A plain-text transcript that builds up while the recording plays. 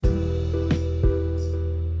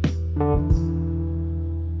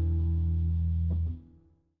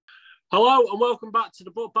Hello and welcome back to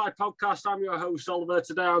the Book Bag Podcast. I'm your host, Oliver.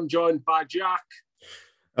 Today I'm joined by Jack.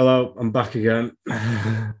 Hello, I'm back again.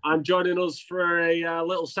 And joining us for a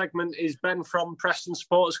little segment is Ben from Preston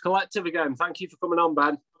Supporters Collective again. Thank you for coming on,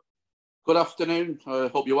 Ben. Good afternoon. I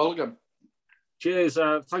hope you're well again. Cheers.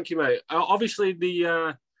 Thank you, mate. Obviously,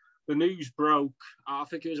 the news broke, I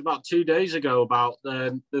think it was about 2 days ago, about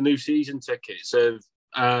the new season tickets with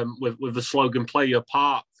the slogan "Play Your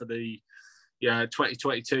Part" for the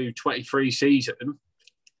 2022-23 season.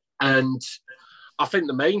 And I think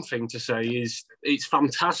the main thing to say is it's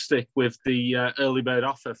fantastic with the early bird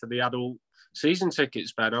offer for the adult season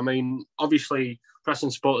tickets, Ben. I mean, obviously,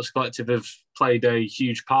 Preston Supporters Collective have played a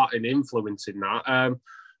huge part in influencing that.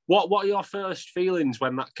 What are your first feelings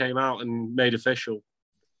when that came out and made official?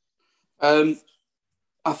 I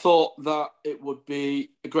thought that it would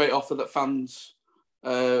be a great offer that fans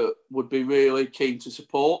would be really keen to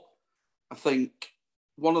support. I think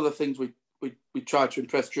one of the things we tried to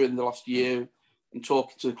impress during the last year in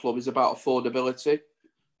talking to the club is about affordability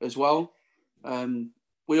as well.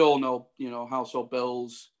 We all know, household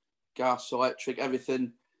bills, gas, electric,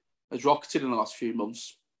 everything has rocketed in the last few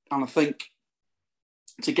months. And I think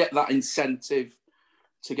to get that incentive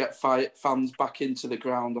to get fans back into the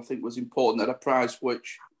ground, I think was important at a price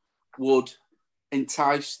which would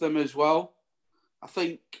entice them as well. I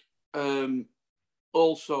think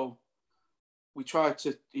also we tried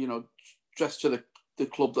to, stress to the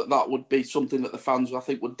club that would be something that the fans, I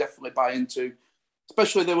think, would definitely buy into.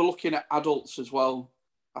 Especially they were looking at adults as well.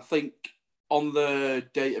 I think on the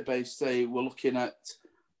database they were looking at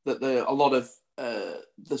that a lot of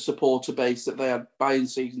the supporter base that they had buying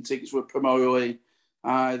season tickets were primarily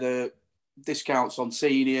either discounts on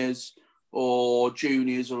seniors or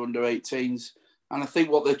juniors or under 18s. And I think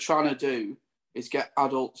what they're trying to do is get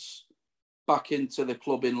adults back into the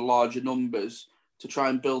club in larger numbers to try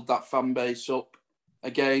and build that fan base up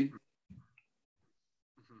again.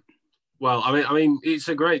 Well, I mean, it's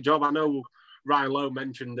a great job. I know Ryan Lowe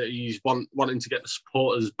mentioned that he's wanting to get the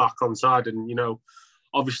supporters back on side, and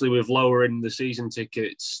obviously with lowering the season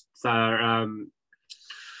tickets for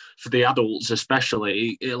the adults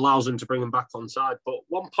especially, it allows them to bring them back on side. But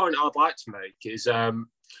one point I'd like to make is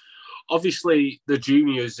obviously the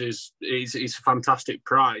juniors is a fantastic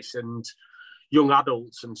price, and young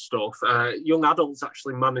adults and stuff. Young adults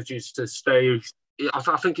actually manages to stay. I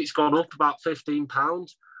think it's gone up about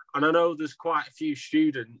 £15. And I know there's quite a few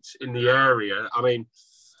students in the area. I mean,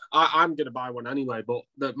 I'm going to buy one anyway, but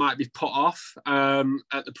that might be put off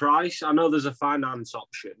at the price. I know there's a finance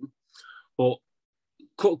option, but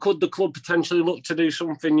could the club potentially look to do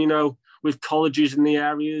something, with colleges in the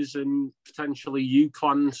areas and potentially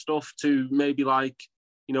UCLan stuff to maybe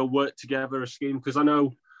work together a scheme? Because I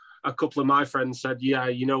know a couple of my friends said, yeah,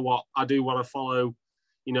 you know what, I do want to follow,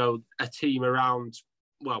 a team around,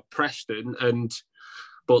 Preston,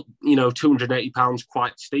 but £280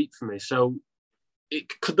 quite steep for me. So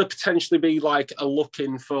could there potentially be a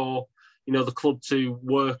looking for, the club to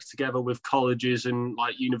work together with colleges and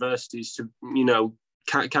universities to,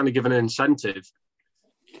 kind of give an incentive?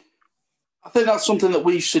 I think that's something that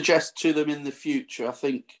we suggest to them in the future. I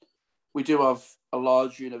think we do have a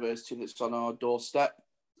large university that's on our doorstep,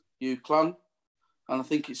 UCLan, and I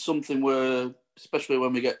think it's something where, especially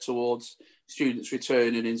when we get towards students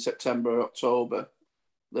returning in September, October,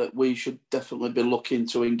 that we should definitely be looking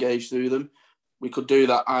to engage through them. We could do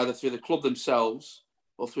that either through the club themselves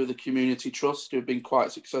or through the community trust, who have been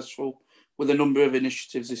quite successful with a number of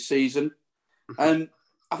initiatives this season. I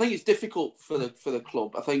think it's difficult for the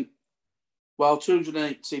club. I think while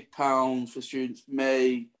 £280 for students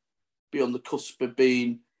may be on the cusp of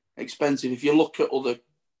being expensive, if you look at other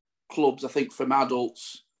clubs, I think from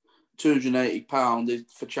adults, £280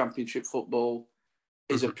 for Championship football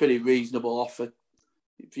is a pretty reasonable offer,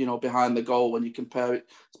 behind the goal when you compare it,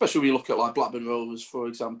 especially when you look at Blackburn Rovers, for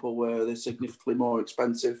example, where they're significantly more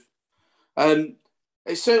expensive.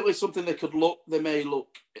 It's certainly something they may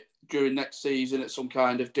look during next season at some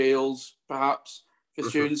kind of deals, perhaps, for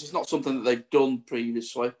students. It's not something that they've done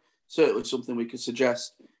previously. Certainly something we could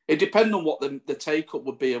suggest. It depends on what the take-up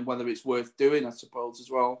would be and whether it's worth doing, I suppose, as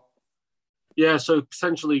well. Yeah, so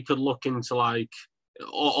potentially you could look into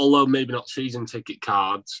although maybe not season ticket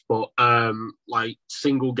cards, but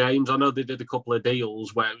single games. I know they did a couple of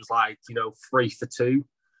deals where it was 3 for 2,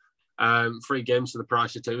 3 games for the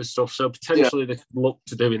price of 2 and stuff. So potentially they could look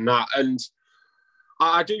to doing that. And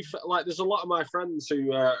I do feel there's a lot of my friends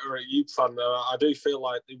who are at UCLan though. I do feel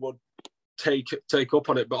like they would take up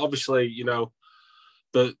on it, but obviously you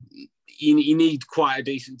need quite a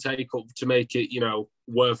decent take up to make it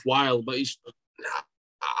worthwhile. But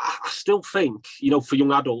I still think, for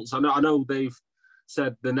young adults, I know they've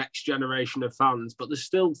said the next generation of fans, but there's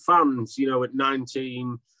still fans, at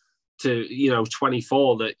 19 to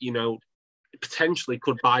 24 that potentially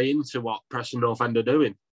could buy into what Preston North End are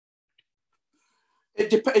doing. It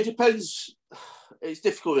depends. It's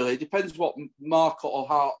difficult, really. It depends what market or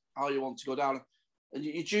how you want to go down. And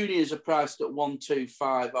your juniors are priced at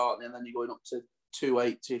 125, aren't they? And then you're going up to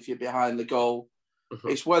 280 if you're behind the goal. Mm-hmm.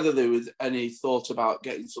 It's whether there was any thought about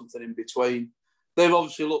getting something in between. They've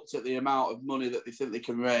obviously looked at the amount of money that they think they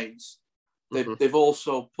can raise. They've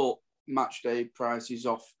also put match day prices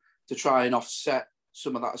off to try and offset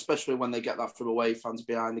some of that, especially when they get that from away fans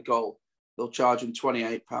behind the goal. They'll charge them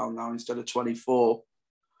 £28 now instead of 24.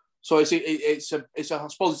 So I suppose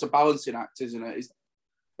it's a balancing act, isn't it?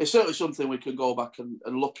 It's certainly something we can go back and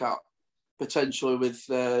look at potentially with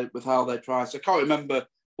how they price. I can't remember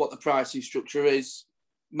what the pricing structure is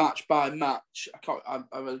match by match. I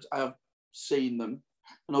have seen them.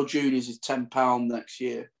 I know juniors is £10 next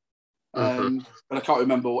year, but I can't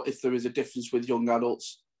remember if there is a difference with young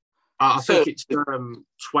adults. I think it's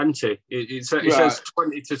 20. It says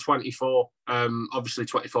 20 to 24. Obviously,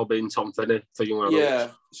 24 being Tom Finney for young adults. Yeah,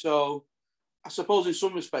 so I suppose in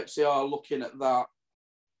some respects they are looking at that.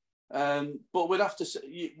 But we'd have to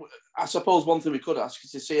see, I suppose one thing we could ask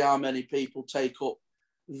is to see how many people take up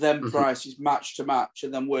them prices match to match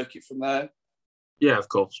and then work it from there. Yeah, of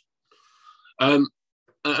course.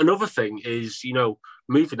 Another thing is,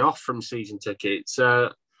 moving off from season tickets,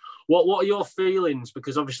 what are your feelings?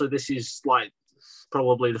 Because obviously this is like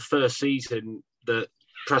probably the first season that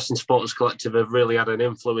Preston Supporters Collective have really had an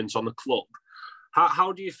influence on the club.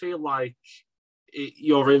 How do you feel like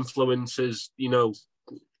your influence has,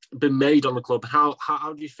 been made on the club?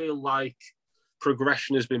 How do you feel like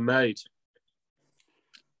progression has been made?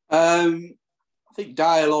 I think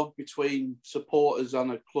dialogue between supporters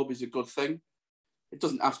and a club is a good thing. It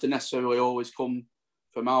doesn't have to necessarily always come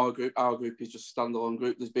from our group. Our group is just a standalone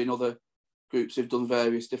group. There's been other groups who've done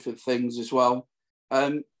various different things as well.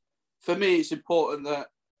 For me, it's important that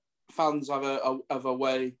fans have a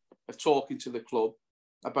way of talking to the club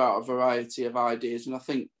about a variety of ideas. And I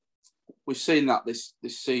think we've seen that this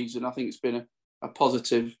season. I think it's been a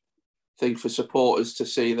positive thing for supporters to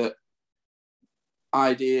see that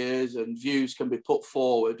ideas and views can be put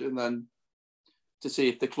forward and then to see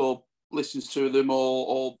if the club listens to them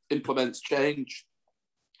or implements change.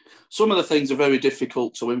 Some of the things are very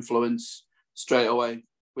difficult to influence straight away.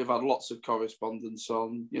 We've had lots of correspondence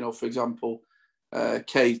on, for example,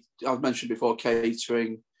 I've mentioned before,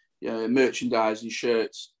 catering, merchandise and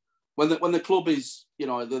shirts. When the club is,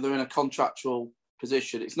 they're in a contractual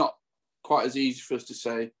position, it's not quite as easy for us to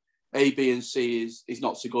say A, B, and C is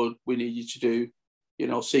not so good. We need you to do,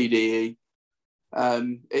 C, D, E.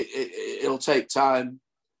 It'll take time,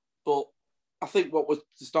 but I think what we're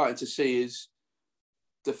starting to see is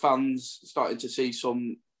the fans starting to see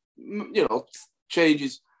some,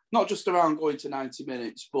 changes, not just around going to 90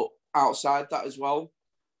 minutes, but outside that as well.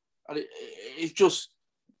 And it just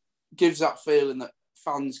gives that feeling that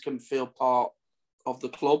fans can feel part of the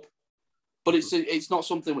club. But it's not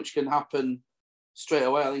something which can happen straight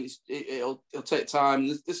away. I think it'll take time.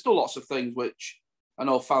 There's still lots of things which I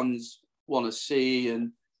know fans want to see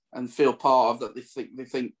and feel part of, that they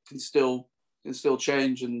think can still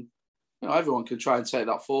change, and everyone can try and take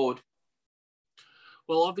that forward.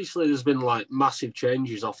 Well, obviously there's been massive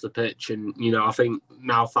changes off the pitch, and I think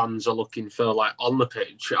now fans are looking for on the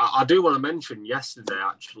pitch. I do want to mention yesterday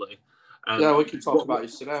actually. Yeah, we can talk about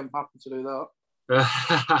yesterday. I'm happy to do that.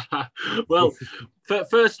 Well,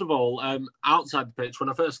 first of all, outside the pitch, when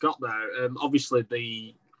I first got there, obviously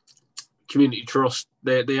the Community Trust,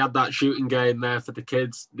 they had that shooting game there for the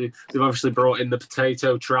kids. They've obviously brought in the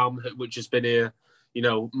potato tram, which has been here,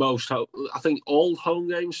 most, I think, all home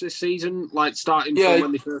games this season, starting from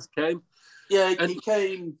when they first came. Yeah, he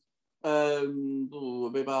came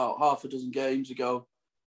about half a dozen games ago.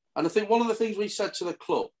 And I think one of the things we said to the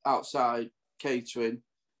club outside catering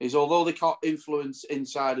is, although they can't influence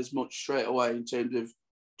inside as much straight away in terms of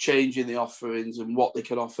changing the offerings and what they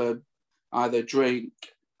can offer, either drink,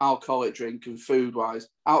 alcoholic drink and food-wise,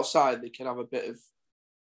 outside they can have a bit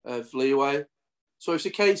of leeway. So it's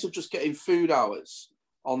a case of just getting food hours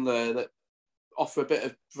on there that offer a bit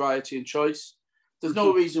of variety and choice. There's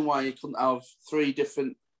no reason why you couldn't have 3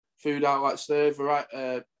 different food outlets there,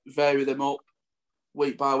 vary them up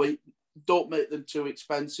week by week. Don't make them too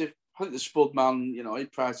expensive. I think the Spud man, he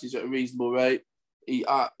prices at a reasonable rate.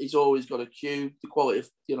 He's always got a queue, the quality of,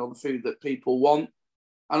 the food that people want.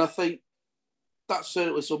 And I think that's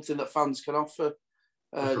certainly something that fans can offer,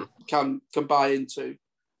 can buy into.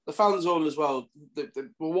 the fan zone as well,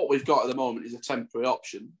 what we've got at the moment is a temporary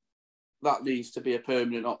option. That needs to be a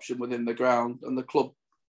permanent option within the ground, and the club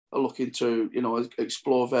are looking to,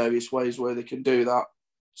 explore various ways where they can do that.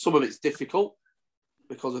 Some of it's difficult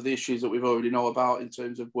because of the issues that we've already know about in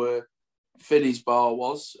terms of where Finney's bar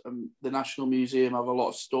was. The National Museum have a lot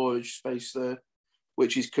of storage space there,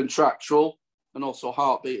 which is contractual, and also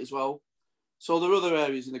Heartbeat as well. So there are other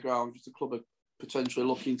areas in the ground which the club are potentially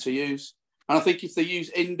looking to use. And I think if they use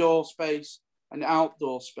indoor space and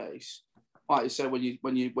outdoor space, like you said, when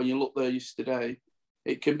you look there yesterday,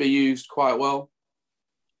 it can be used quite well.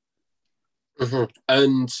 Mm-hmm.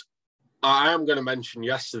 And I am going to mention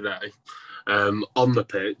yesterday on the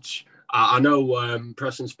pitch. I know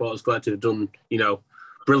Preston Supporters Collective have done,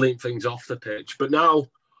 brilliant things off the pitch, but now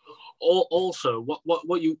also what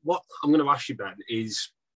I'm going to ask you, Ben,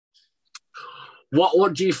 is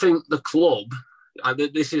what do you think the club?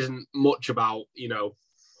 This isn't much about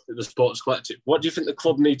the Supporters Collective. What do you think the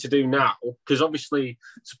club need to do now? Because obviously,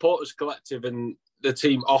 Supporters Collective and the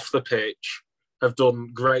team off the pitch have done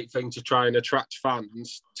great things to try and attract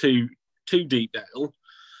fans to Deepdale,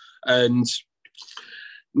 and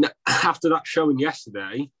after that showing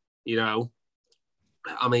yesterday,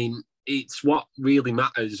 it's what really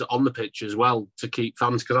matters on the pitch as well to keep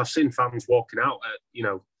fans, because I've seen fans walking out at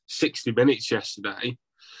 60 minutes yesterday.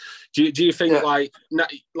 Do you think like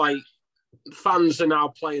fans are now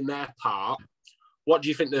playing their part? What do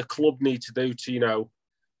you think the club need to do to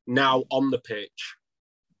now on the pitch?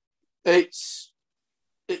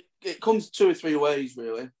 It comes two or three ways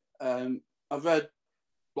really. I've read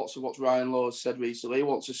lots of what Ryan Law has said recently. He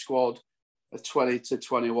wants a squad of 20 to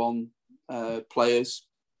 21 players.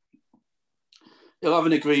 He'll have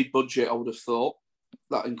an agreed budget, I would have thought.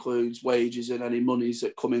 That includes wages and any monies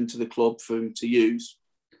that come into the club for him to use.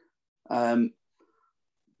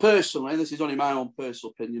 Personally, this is only my own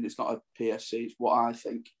personal opinion, it's not a PSC, it's what I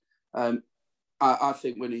think. I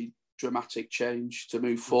think we need dramatic change to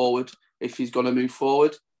move forward, if he's going to move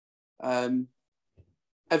forward.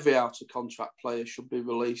 Every out-of-contract player should be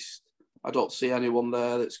released. I don't see anyone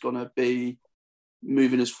there that's going to be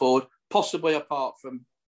moving us forward, possibly apart from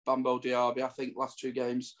Bambo Diaby. I think last two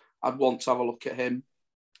games, I'd want to have a look at him.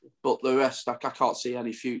 But the rest, I can't see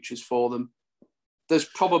any futures for them. There's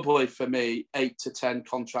probably, for me, 8 to 10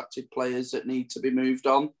 contracted players that need to be moved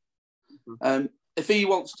on. Mm-hmm. If he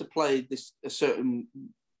wants to play a certain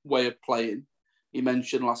way of playing, he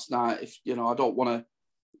mentioned last night, I don't want to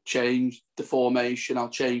change the formation, I'll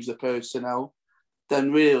change the personnel,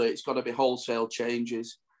 then really it's got to be wholesale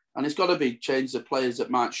changes. And it's got to be changes of players that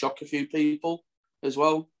might shock a few people as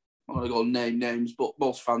well. I'm not going to go name names, but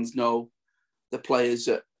most fans know the players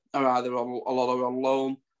that are either on a lot are on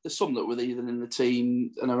loan. There's some that were even in the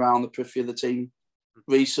team and around the periphery of the team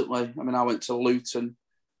recently. I went to Luton.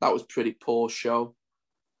 That was pretty poor show.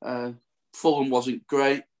 Fulham wasn't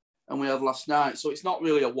great, and we had last night. So it's not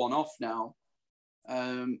really a one-off now.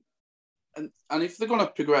 And if they're going to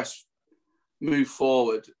progress, move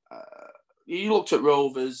forward, you looked at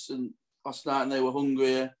Rovers and last night and they were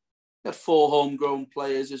hungrier. They had 4 homegrown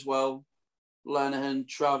players as well. Lenihan,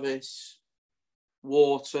 Travis,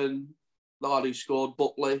 Wharton, the lad who scored,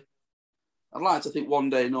 Butley. I'd like to think one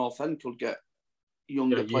day North End could get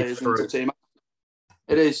younger players into the team.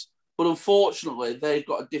 It is. But unfortunately, they've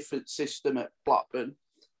got a different system at Blackburn,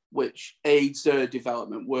 which aids their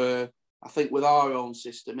development, where I think with our own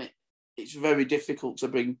system, it's very difficult to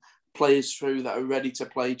bring players through that are ready to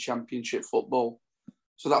play championship football.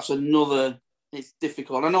 So that's it's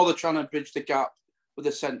difficult. I know they're trying to bridge the gap with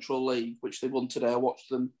the Central League, which they won today. I watched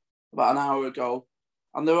them about an hour ago.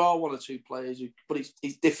 And there are 1 or 2 players, but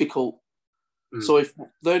it's difficult. Mm. So if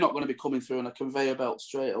they're not going to be coming through on a conveyor belt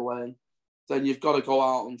straight away, then you've got to go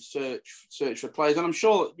out and search for players. And I'm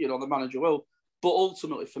sure, the manager will. But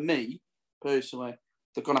ultimately, for me, personally,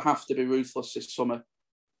 they're going to have to be ruthless this summer.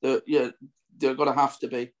 They're going to have to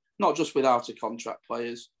be, not just with out-of-contract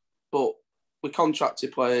players, but with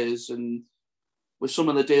contracted players, and with some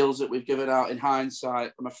of the deals that we've given out in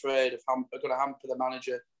hindsight, I'm afraid are going to hamper the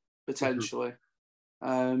manager potentially.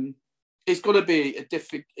 Mm-hmm. It's going to be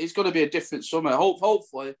a different summer.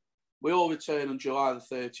 Hopefully, we all return on July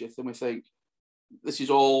the 30th, and we think this is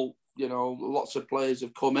all. Lots of players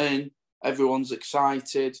have come in. Everyone's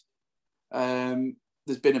excited.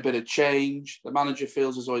 There's been a bit of change. The manager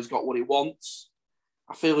feels as though he's got what he wants.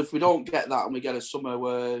 I feel if we don't get that, and we get a summer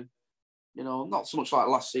where, not so much like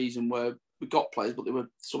last season where we got players, but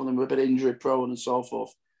some of them were a bit injury prone and so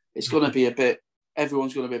forth. It's going to be a bit.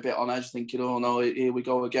 Everyone's going to be a bit on edge, thinking, "Oh no, here we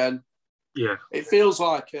go again." Yeah, it feels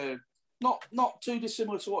like not too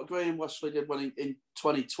dissimilar to what Graham Wesley did when in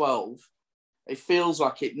 2012. it feels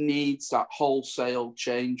like it needs that wholesale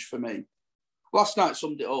change for me. Last night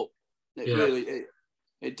summed it up.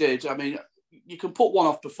 It did. I mean, you can put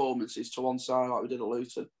one-off performances to one side like we did at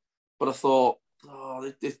Luton, but I thought,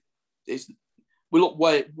 we look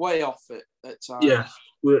way off it at times. Yeah,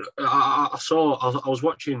 I was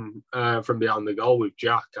watching from behind the goal with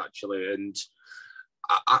Jack actually, and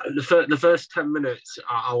the first 10 minutes,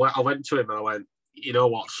 I went to him and I went, you know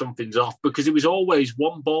what, something's off, because it was always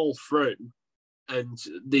one ball through, and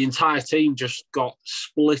the entire team just got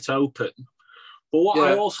split open. But what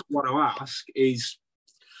I also want to ask is,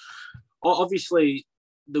 obviously,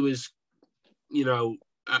 there was,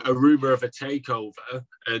 a rumour of a takeover,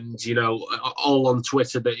 and, all on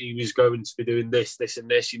Twitter that he was going to be doing this, and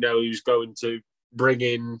this, he was going to bring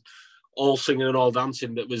in all singing and all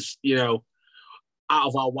dancing that was, out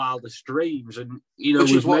of our wildest dreams. And,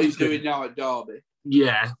 which is what he's doing now at Derby.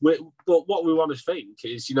 Yeah. But what we want to think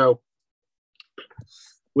is,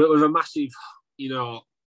 with a massive,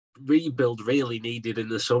 rebuild really needed in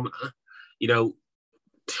the summer, do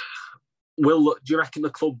you reckon the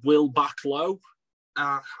club will back low?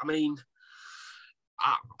 I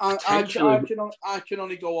can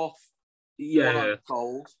only go off what I'm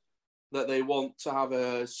told, that they want to have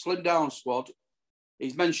a slim down squad.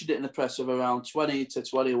 He's mentioned it in the press of around 20 to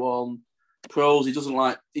 21 pros.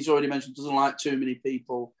 He's already mentioned doesn't like too many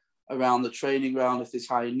people around the training ground. If there's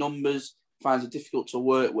high numbers, finds it difficult to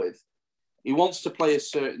work with. He wants to play a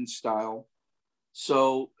certain style.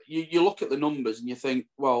 So you look at the numbers and you think,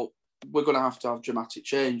 well, we're going to have dramatic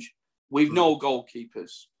change. We've no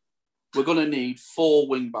goalkeepers. We're going to need 4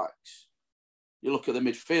 wing backs. You look at the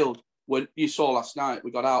midfield. When you saw last night, we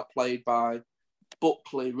got outplayed by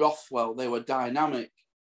Buckley, Rothwell. They were dynamic.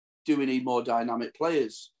 Do we need more dynamic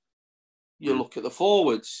players? You look at the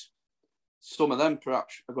forwards. Some of them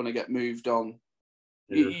perhaps are going to get moved on.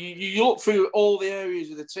 Yeah. You look through all the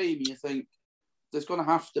areas of the team and you think there's going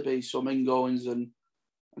to have to be some ingoings and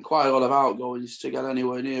quite a lot of outgoings to get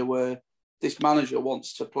anywhere near where this manager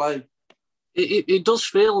wants to play. It does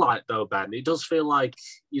feel like, though, Ben, it does feel like,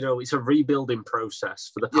 it's a rebuilding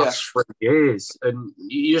process for the past 3 years. And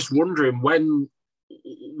you're just wondering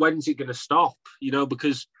when's it going to stop,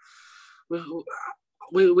 because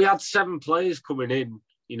we had 7 players coming in,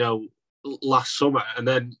 last summer, and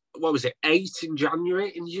then, 8 in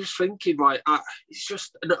January? And you're just thinking, it's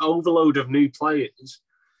just an overload of new players.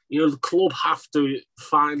 The club have to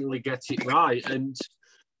finally get it right. And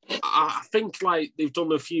I think they've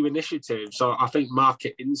done a few initiatives. So I think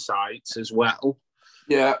market insights as well.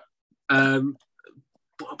 Yeah.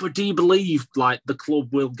 But do you believe the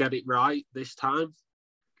club will get it right this time?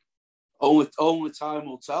 Only time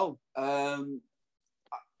will tell.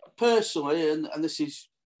 Personally, and this is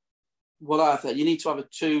what I think, you need to have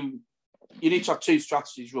two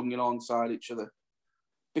strategies running alongside each other,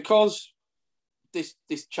 because this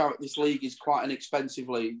league is quite an expensive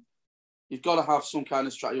league. You've got to have some kind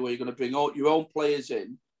of strategy where you're going to bring all your own players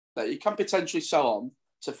in that you can potentially sell on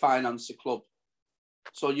to finance the club.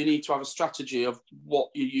 So you need to have a strategy of what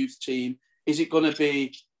your youth team, is it going to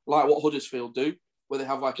be like what Huddersfield do, where they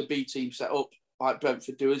have a B team set up like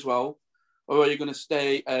Brentford do as well? Or are you going to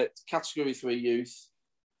stay at Category 3 youth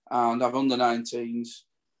and have under-19s?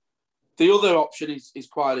 The other option is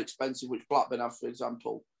quite expensive, which Blackburn have, for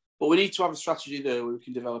example. But we need to have a strategy there where we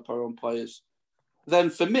can develop our own players.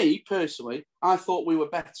 Then for me, personally, I thought we were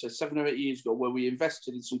better 7 or 8 years ago where we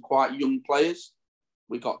invested in some quite young players.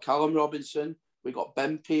 We got Callum Robinson, we got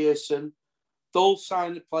Ben Pearson. Those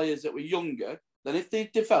signed players that were younger, then if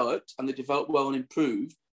they developed well and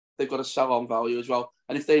improved, they've got a sell-on value as well.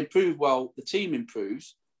 And if they improve well, the team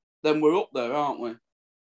improves, then we're up there, aren't we?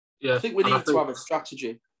 Yeah. I think we need to have a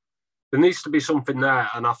strategy. There needs to be something there,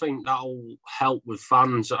 and I think that'll help with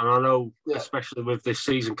fans. And I know, especially with this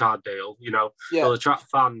season card deal, it'll attract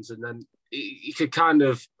fans, and then you could kind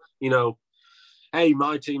of, hey,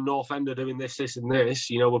 my team North End are doing this, and this.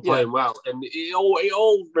 We're playing well, and it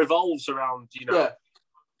all revolves around,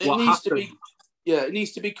 It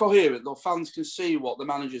needs to be coherent. The fans can see what the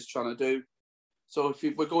manager's trying to do. So if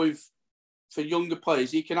we're going for younger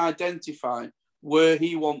players, he can identify where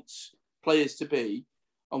he wants players to be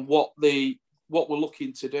and what we're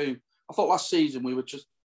looking to do. I thought last season we were just...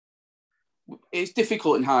 It's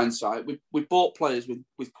difficult in hindsight. We bought players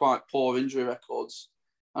with quite poor injury records.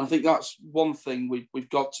 And I think that's one thing we've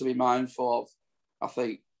got to be mindful of, I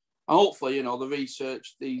think. And hopefully, the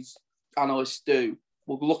research these analysts do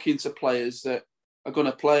will look into players that are going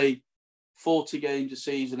to play 40 games a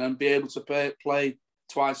season and be able to play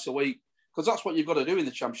twice a week. Because that's what you've got to do in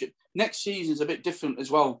the Championship. Next season's a bit different as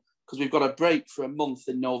well, because we've got a break for a month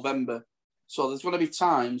in November. So there's going to be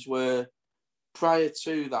times where prior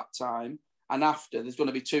to that time and after, there's going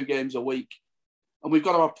to be 2 games a week. And we've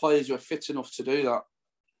got to have players who are fit enough to do that.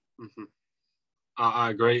 Mm-hmm. I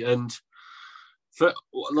agree. And the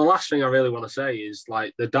last thing I really want to say is,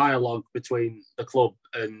 like, the dialogue between the club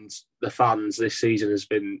and the fans this season has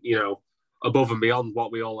been, above and beyond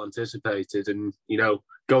what we all anticipated. And,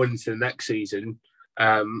 going into the next season,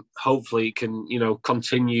 hopefully it can,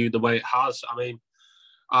 continue the way it has. I mean,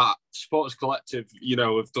 Supporters Collective,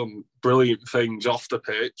 have done brilliant things off the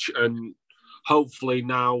pitch, and hopefully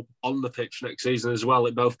now on the pitch next season as well,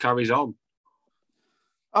 it both carries on.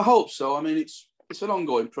 I hope so. I mean, it's an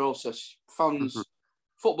ongoing process. Fans,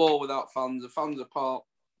 football without fans, the fans are part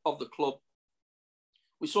of the club.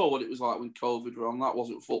 We saw what it was like when COVID were on. That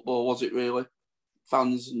wasn't football, was it really?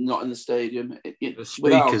 Fans not in the stadium. The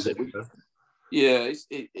speakers.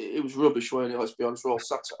 It was rubbish, wasn't it? Let's be honest. We're all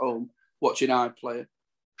sat at home watching iPlayer.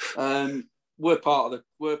 We're part of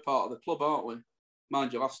the club, aren't we?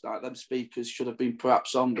 Mind you, last night them speakers should have been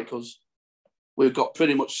perhaps on, because we've got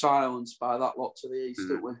pretty much silenced by that lot to the east,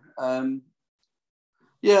 don't we?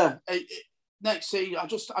 Next season, I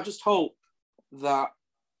just hope that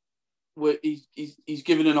he's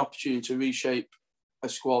given an opportunity to reshape a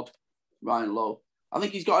squad, Ryan Lowe. I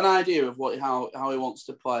think he's got an idea of how he wants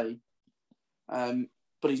to play,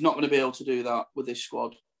 but he's not going to be able to do that with this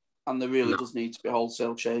squad. And there really does need to be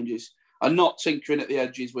wholesale changes, and not tinkering at the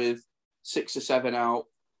edges with 6 or 7 out.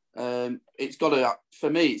 It's got to, for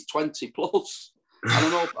me, it's 20 plus. I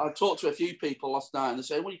don't know. I talked to a few people last night, and they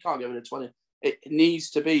say, "Well, you can't get rid of 20. It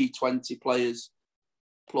needs to be 20 players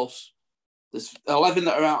plus." There's 11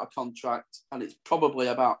 that are out of contract, and it's probably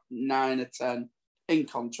about 9 or 10 in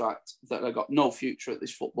contract that have got no future at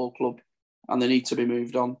this football club, and they need to be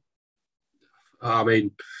moved on. I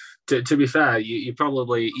mean, to be fair, you're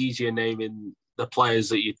probably easier naming the players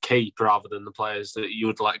that you'd keep rather than the players that you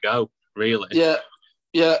would let go, really. Yeah.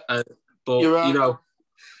 But you're right.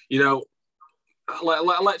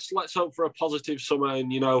 Let's hope for a positive summer,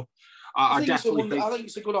 and I think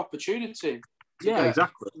it's a good opportunity. Yeah,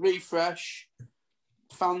 exactly. Refresh,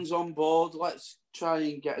 fans on board. Let's try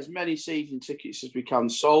and get as many season tickets as we can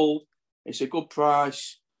sold. It's a good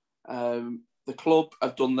price. The club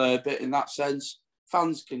have done their bit in that sense.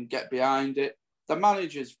 Fans can get behind it. The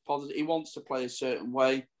manager's positive. He wants to play a certain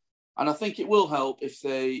way. And I think it will help if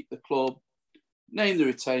the club name the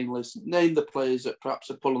retain list, name the players that perhaps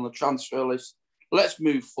are put on the transfer list. Let's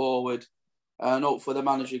move forward, and hopefully the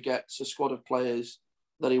manager gets a squad of players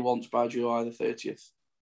that he wants by July the 30th.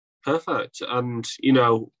 Perfect. And,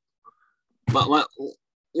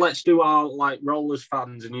 let's do our Rollers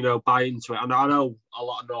fans and, buy into it. And I know a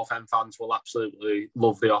lot of North End fans will absolutely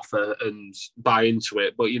love the offer and buy into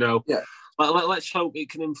it. But, let's hope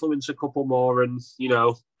it can influence a couple more, and,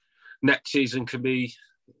 next season can be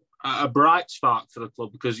a bright spark for the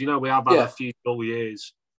club, because, we have had a few dull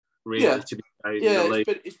years, really, to be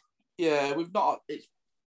fair. We've not...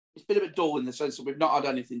 It's been a bit dull in the sense that we've not had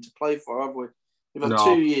anything to play for, have we? We've had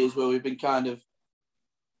 2 years where we've been kind of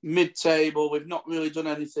mid-table. We've not really done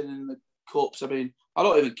anything in the cups. I mean, I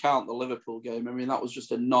don't even count the Liverpool game. I mean, that was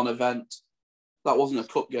just a non-event. That wasn't a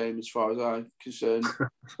cup game as far as I'm concerned,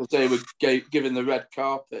 because they were given the red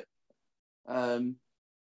carpet.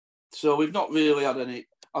 So we've not really had any,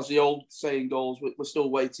 as the old saying goes, we're still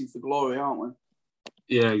waiting for glory, aren't we?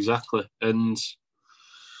 Yeah, exactly. And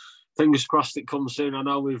fingers crossed it comes soon. I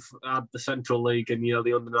know we've had the Central League and, the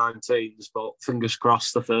under-19s, but fingers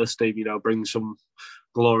crossed the first team, brings some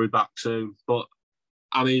glory back soon. But,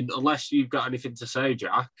 I mean, unless you've got anything to say,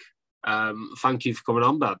 Jack, thank you for coming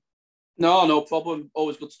on, Ben. No problem.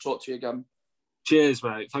 Always good to talk to you again. Cheers,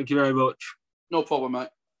 mate. Thank you very much. No problem, mate.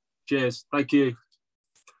 Cheers. Thank you.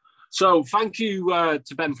 So, thank you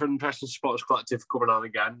to Ben from Preston Supporters Collective for coming on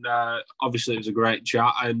again. Obviously, it was a great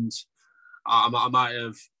chat, and I might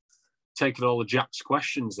have taken all of Jack's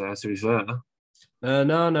questions there, to be fair.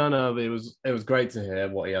 No. It was great to hear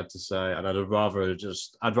what he had to say, and I'd rather have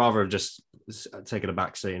just taken a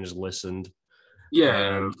back seat and just listened.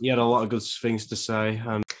 Yeah, he had a lot of good things to say,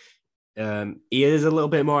 and he is a little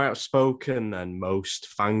bit more outspoken than most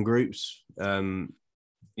fan groups.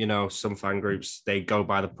 Some fan groups, they go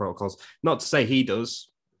by the protocols. Not to say he does.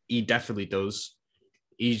 He definitely does.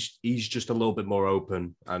 He's just a little bit more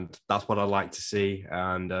open, and that's what I like to see.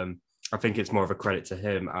 And I think it's more of a credit to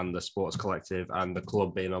him and the Sports Collective and the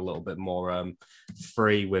club being a little bit more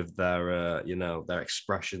free with their their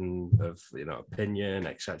expression of opinion,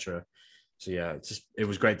 etc. So yeah, it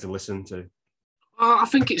was great to listen to. I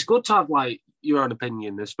think it's good to have your own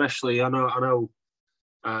opinion, especially I know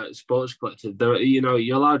Supporters Collective.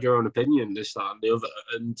 You're allowed your own opinion, this, that, and the other,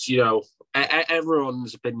 and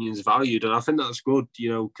everyone's opinion is valued, and I think that's good.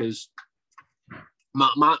 Because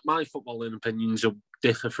my footballing opinions will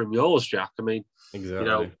differ from yours, Jack. I mean,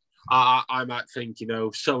 exactly. I might think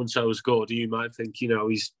so and so is good. You might think he's a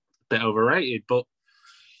bit overrated, but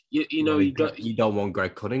you don't want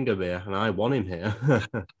Greg Cunningham here, and I want him here.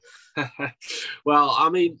 Well, I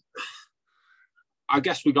mean, I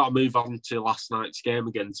guess we got to move on to last night's game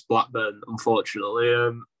against Blackburn. Unfortunately,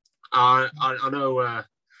 I know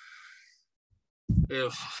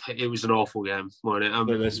it was an awful game, wasn't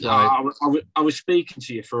it? I was speaking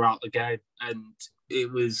to you throughout the game, and it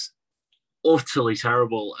was utterly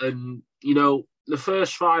terrible. And the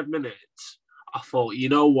first 5 minutes, I thought, you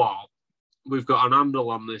know what, we've got an handle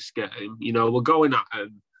on this game. We're going at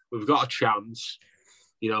him. We've got a chance.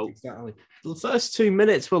 Exactly. The first 2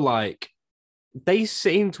 minutes were like, they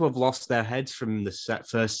seem to have lost their heads from the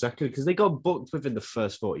first second because they got booked within the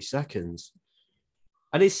first 40 seconds.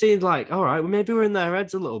 And it seemed like, all right, well, maybe we're in their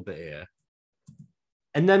heads a little bit here.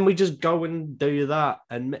 And then we just go and do that.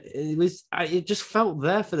 And it just felt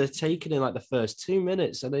there for the taking in like the first 2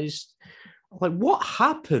 minutes. And like, what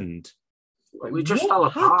happened? We just fell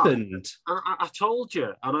apart. I told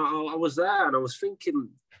you. And I was there and I was thinking,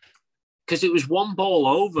 because it was one ball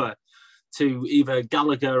over to either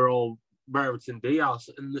Gallagher or Brereton Diaz,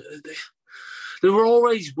 and they were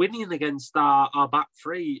always winning against our back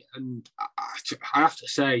three. And I have to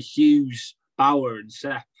say, Hughes, Bauer, and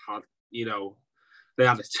Sepp had, they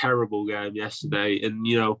had a terrible game yesterday. And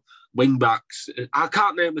wing backs, I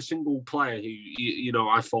can't name a single player who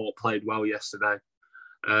I thought played well yesterday.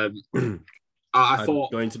 I thought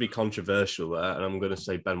I'm going to be controversial there, and I'm going to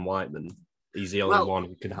say Ben Whiteman. He's the only one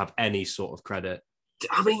who can have any sort of credit.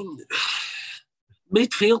 I mean,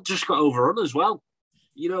 midfield just got overrun as well.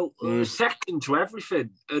 Second to everything.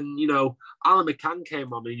 And, Alan McCann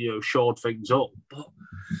came on and, shored things up. But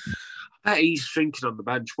I bet he's thinking on the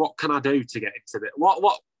bench, what can I do to get into it?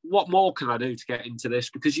 What more can I do to get into this?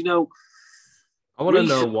 Because, I want to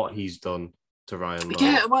know what he's done to Ryan Lowe.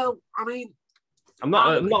 Yeah, well, I mean, I'm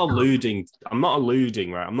not alluding,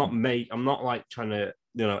 right? I'm not like trying to,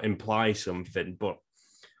 imply something, but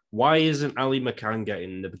why isn't Ali McCann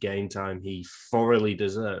getting the game time he thoroughly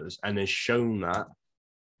deserves and has shown that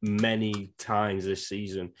many times this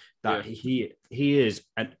season that he is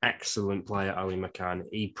an excellent player, Ali McCann.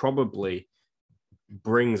 He probably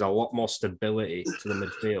brings a lot more stability to the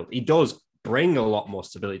midfield. He does bring a lot more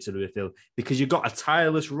stability to the midfield because you've got a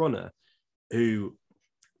tireless runner who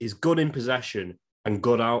is good in possession and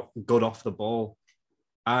good off the ball.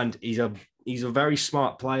 And he's a very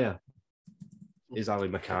smart player, is Ali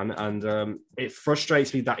McCann. And it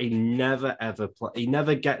frustrates me that he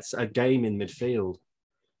never gets a game in midfield.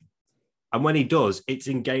 And when he does, it's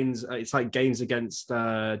in games. It's like games against.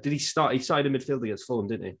 Did he start? He started in midfield against Fulham,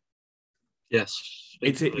 didn't he? Yes.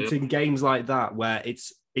 It's in games like that where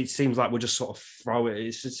it seems like we're just sort of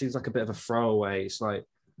it just seems like a bit of a throwaway. It's like,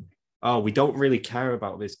 oh, we don't really care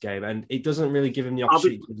about this game, and it doesn't really give him the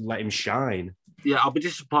opportunity to let him shine. Yeah, I'll be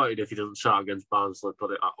disappointed if he doesn't start against Barnsley.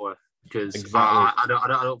 Put it that way, because exactly. I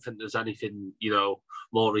don't think there's anything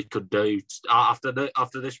more he could do after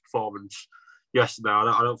this performance yesterday.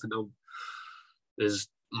 I don't think there's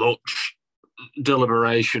much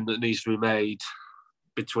deliberation that needs to be made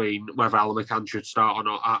between whether Alan McCann should start or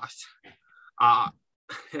not.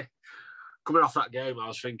 Coming off that game, I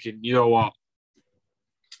was thinking, you know what?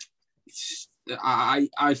 I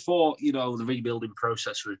thought, the rebuilding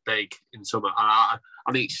process was big in summer.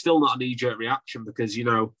 And it's still not a knee-jerk reaction because,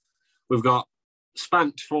 we've got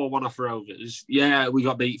spanked 4-1 off Rovers. Yeah, we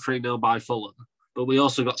got beat 3-0 by Fulham, but we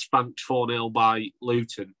also got spanked 4-0 by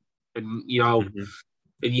Luton. And, and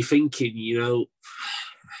you're thinking,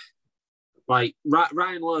 like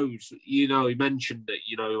Ryan Lowe's, he mentioned that,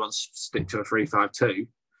 he wants to stick to a 3-5-2.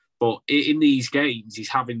 But in these games, he's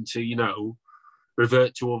having to,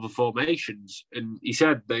 revert to other formations. And he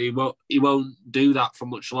said that he won't do that for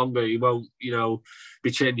much longer. He won't,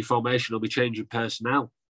 be changing formation. He'll be changing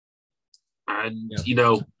personnel. And,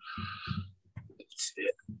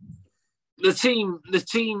 the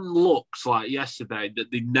team looks like yesterday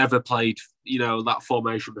that they never played, that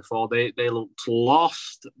formation before. They looked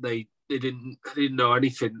lost. They didn't know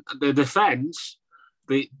anything. The defence,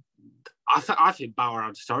 I think Bauer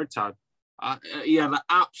had a torrid time. He had an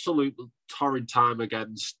absolute torrid time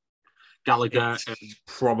against Gallagher. It's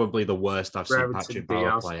probably the worst I've seen Patrick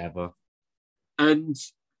Bauer play ever. And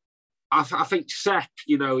I think Sepp,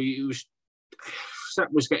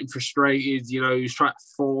 Sepp was getting frustrated. He was trying to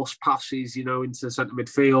force passes, into the centre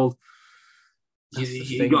midfield.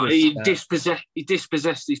 he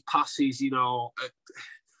dispossessed his passes.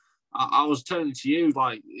 I was turning to you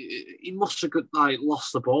like he must have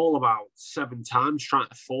lost the ball about 7 times trying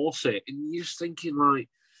to force it, and you're just thinking like,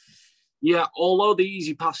 yeah, although the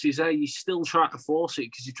easy pass is there, you still try to force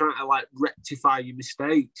it because you're trying to rectify your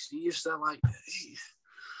mistakes. You're just there like,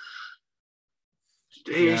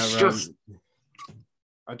 it's just.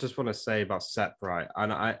 I just want to say about Sepp, right?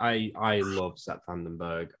 And I love Sepp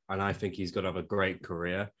Vandenberg, and I think he's going to have a great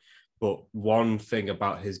career. But one thing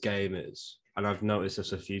about his game is, and I've noticed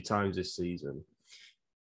this a few times this season,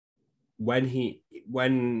 when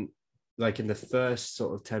in the first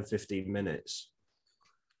sort of 10, 15 minutes,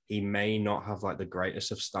 he may not have the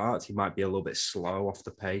greatest of starts. He might be a little bit slow off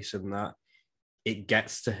the pace, and that it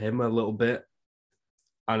gets to him a little bit.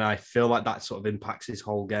 And I feel like that sort of impacts his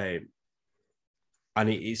whole game. And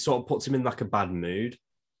it sort of puts him in a bad mood.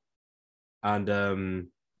 And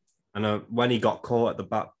when he got caught at the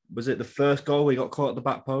back, was it the first goal he got caught at the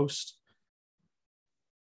back post?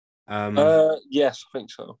 Yes, I think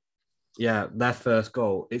so. Yeah, their first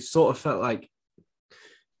goal. It sort of felt like,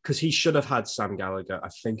 because he should have had Sam Gallagher. I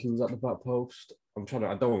think he was at the back post. I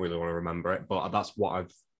don't really want to remember it, but that's what I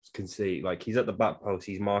can see. He's at the back post,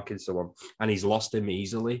 he's marking someone, and he's lost him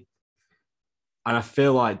easily. And I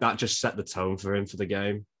feel like that just set the tone for him for the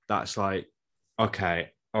game. That's okay,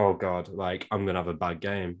 oh God, I'm going to have a bad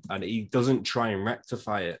game. And he doesn't try and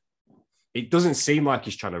rectify it. It doesn't seem like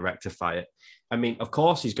he's trying to rectify it. I mean, of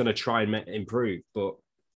course, he's going to try and improve, but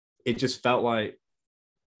it just felt like,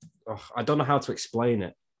 I don't know how to explain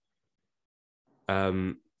it.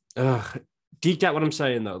 Do you get what I'm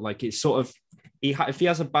saying, though? It's sort of, if he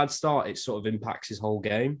has a bad start, it sort of impacts his whole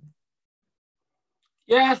game.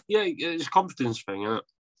 Yeah, it's a confidence thing, isn't it?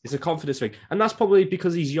 It's a confidence thing. And that's probably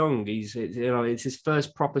because he's young. It's his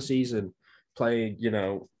first proper season playing,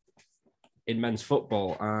 in men's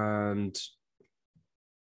football. And,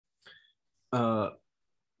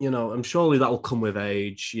 I'm surely that will come with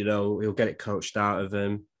age. He'll get it coached out of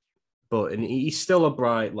him. But he's still a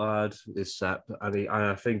bright lad, is Sepp. And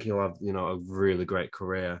I think he'll have, a really great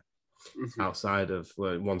career outside of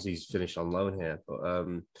once he's finished on loan here. But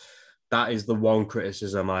that is the one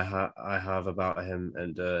criticism I have about him,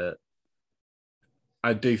 and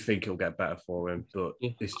I do think it'll get better for him. But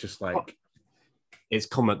it's just it's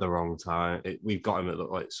come at the wrong time. We've got him at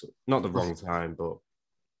not the wrong time, but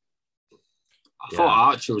I thought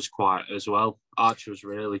Archer was quiet as well. Archer was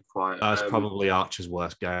really quiet. That's probably Archer's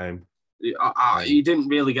worst game. He didn't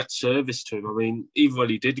really get service to him. I mean, even when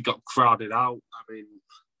he did, he got crowded out. I mean.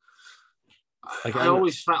 I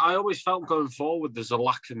always felt going forward there's a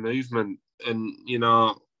lack of movement, and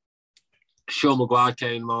Sean Maguire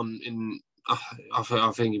came on in.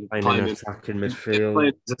 I think he was playing attacking midfield.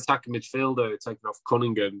 Playing as attacking midfielder, taking off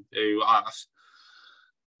Cunningham. Who I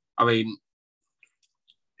mean,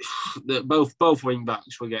 both wing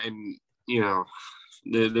backs were getting.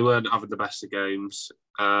 They weren't having the best of games.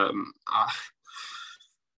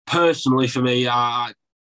 Personally, for me,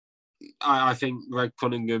 I think Greg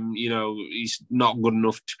Cunningham, he's not good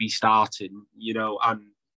enough to be starting, and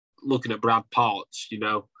looking at Brad Potts,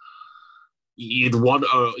 you'd want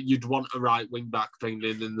a right wing back thing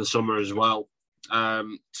in the summer as well,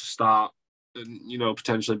 to start, and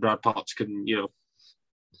potentially Brad Potts can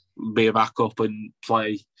be a backup and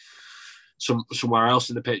play somewhere else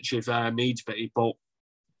in the pitch if needs be, but.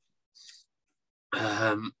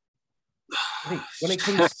 When it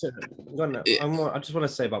comes to, I just want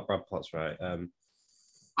to say about Brad Potts, right? I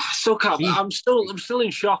still can't. I'm still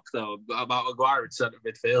in shock though about Maguire in centre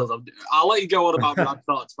midfield. I'll let you go on about Brad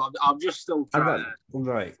Potts, but I'm just still trying.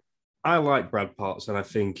 Right. I like Brad Potts, and I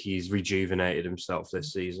think he's rejuvenated himself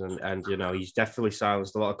this season. And he's definitely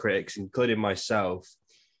silenced a lot of critics, including myself.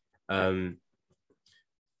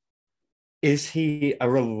 Is he a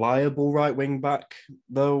reliable right wing back?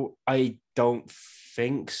 Though I don't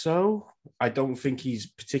think so. I don't think he's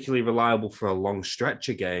particularly reliable for a long stretch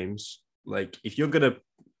of games. If you're gonna,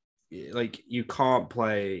 you can't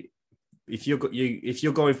play. If you're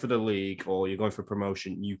going for the league or you're going for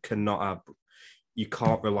promotion, you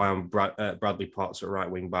can't rely on Bradley Potts at right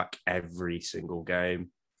wing back every single game.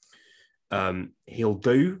 He'll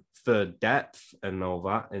do for depth and all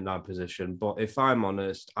that in that position, but if I'm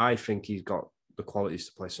honest, I think he's got the qualities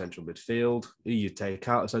to play central midfield. Who you take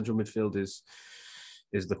out of central midfield is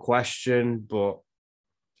the question, but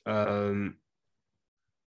I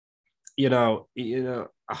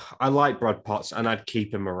like Brad Potts, and I'd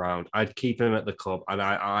keep him around. I'd keep him at the club, and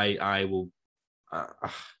I will.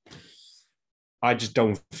 I just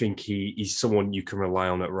don't think he's someone you can rely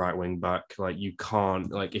on at right wing back. Like you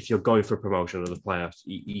can't, like if you're going for a promotion of the player,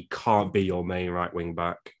 he can't be your main right wing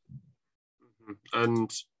back.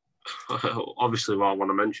 And obviously, what I want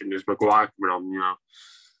to mention is Maguire coming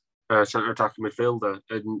on, centre attacking midfielder.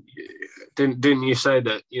 And didn't you say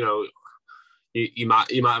that you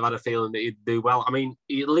might have had a feeling that he'd do well? I mean,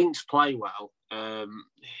 he links play well.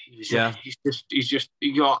 He got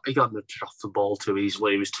nudged off the ball too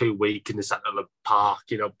easily. He was too weak in the centre of the park.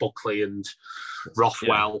 Buckley and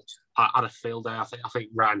Rothwell had a field day. I think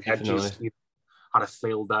Ryan Hedges had a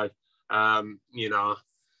field day.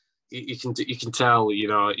 You can tell,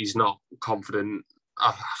 he's not confident.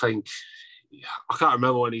 I think I can't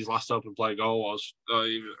remember when his last open play goal was.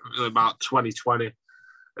 About 2020,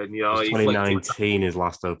 and 2019 his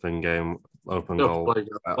last open goal.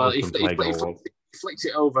 Well, he flicked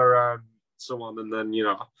it over someone, and then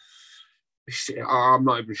I'm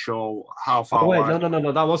not even sure how far. Oh wait,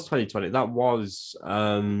 no, that was 2020. That was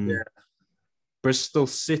Bristol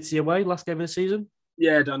City away, last game of the season.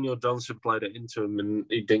 Yeah, Daniel Johnson played it into him and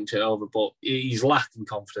he dinked it over, but he's lacking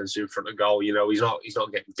confidence in front of goal. He's not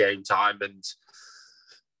getting game time, and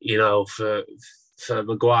for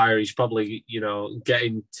Maguire, he's probably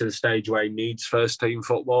getting to the stage where he needs first team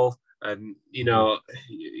football, and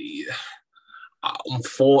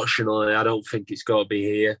unfortunately, I don't think it's got to be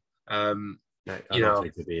here. I don't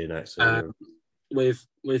think it'll be here next season. With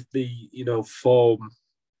the form.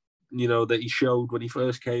 That he showed when he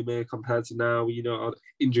first came here compared to now,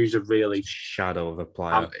 injuries have really shadow of a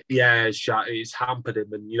player. It's hampered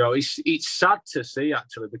him, and it's sad to see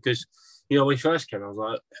actually, because when he first came, I was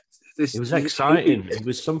like, "This." It was exciting. It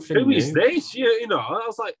was something. Who is this? I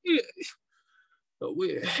was like, it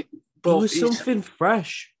was something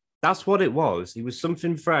fresh. That's what it was. He was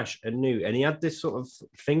something fresh and new, and he had this sort of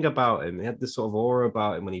thing about him. He had this sort of aura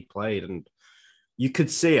about him when he played, and you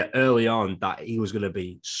could see it early on that he was going to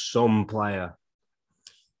be some player.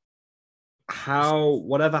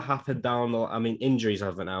 Whatever happened injuries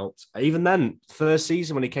haven't helped. Even then, first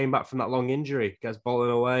season when he came back from that long injury, gets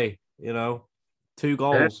bowling away, 2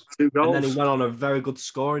 goals. Yeah, 2 goals. And then he went on a very good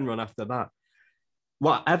scoring run after that.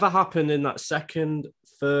 Whatever happened in that second,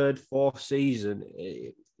 third, fourth season,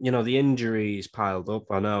 the injuries piled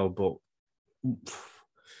up, I know, but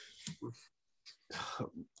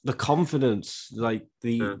the confidence, like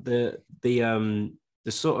the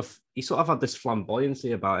sort of, he sort of had this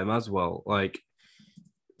flamboyancy about him as well. Like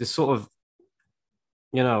this sort of,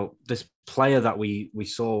 this player that we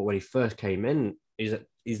saw when he first came in is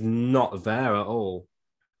not there at all.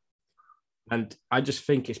 And I just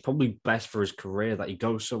think it's probably best for his career that he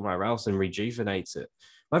goes somewhere else and rejuvenates it.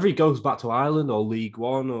 Whether he goes back to Ireland or League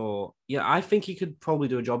One I think he could probably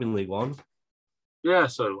do a job in League One. Yeah,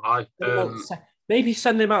 so maybe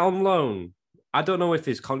send him out on loan. I don't know if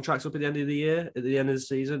his contract's up at the end of the year, at the end of the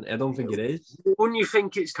season. I don't think it is. Wouldn't you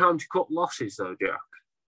think it's time to cut losses, though, Jack?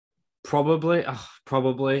 Probably.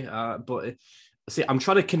 But see, I'm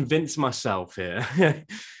trying to convince myself here.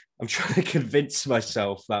 I'm trying to convince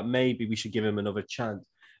myself that maybe we should give him another chance.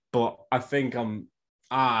 But I think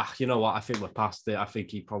you know what? I think we're past it. I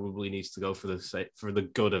think he probably needs to go for the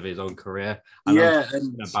good of his own career.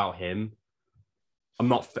 About him. I'm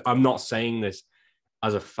not saying this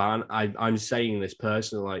as a fan. I'm saying this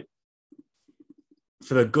personally. Like,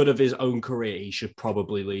 for the good of his own career, he should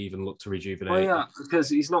probably leave and look to rejuvenate. Well, yeah, because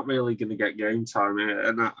he's not really going to get game time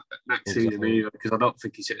next season either. Because I don't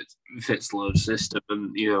think he fits Lowe's system,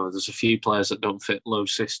 and there's a few players that don't fit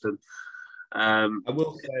Lowe's system. I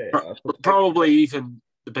will say, probably even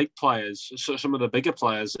the big players, so some of the bigger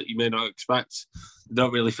players that you may not expect,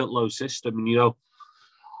 don't really fit Lowe's system, and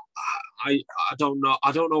I don't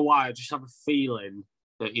know why. I just have a feeling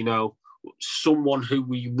that someone who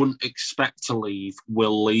we wouldn't expect to leave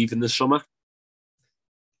will leave in the summer.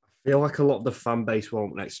 I feel like a lot of the fan base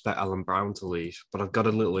won't expect Alan Brown to leave, but I've got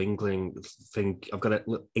a little inkling.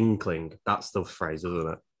 That's the phrase, isn't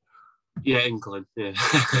it? Yeah, inkling. Yeah.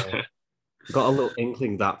 I've got a little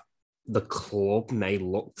inkling that the club may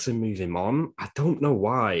look to move him on. I don't know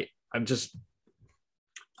why. I'm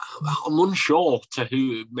unsure to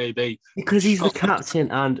who it may be. Because he's the captain,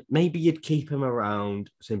 and maybe you'd keep him around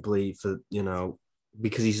simply for,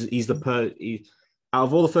 because he's out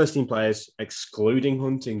of all the first team players, excluding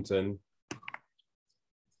Huntington,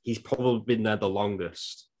 he's probably been there the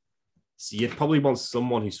longest. So you'd probably want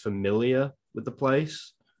someone who's familiar with the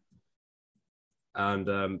place.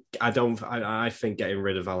 And I think getting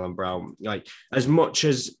rid of Alan Brown, like, as much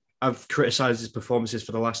as I've criticised his performances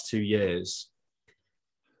for the last 2 years,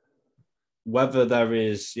 whether there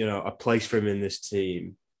is, a place for him in this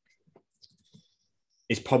team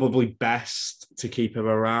it's probably best to keep him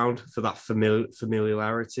around for that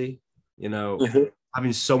familiarity. You know,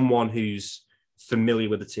 having someone who's familiar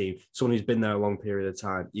with the team, someone who's been there a long period of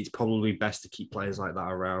time, it's probably best to keep players like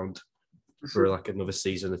that around for like another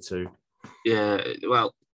season or two. Yeah,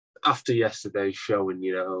 well, after yesterday's showing,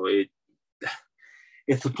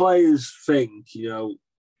 if the players think,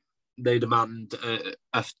 they demand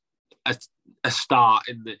a start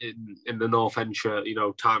in the North End shirt,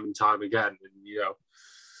 time and time again, and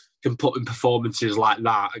can put in performances like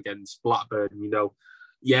that against Blackburn,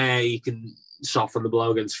 you can soften the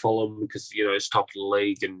blow against Fulham because it's top of the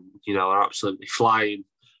league and they're absolutely flying,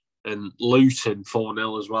 and Luton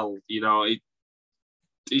 4-0 as well.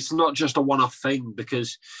 It's not just a one-off thing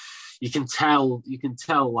because you can tell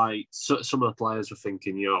like some of the players are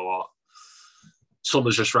thinking, what,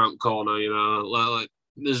 summer's just round the corner, like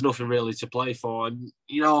there's nothing really to play for, and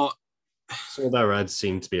so their heads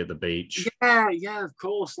seem to be at the beach. Yeah, of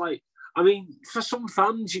course. Like, I mean, for some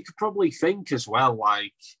fans, you could probably think as well,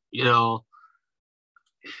 like,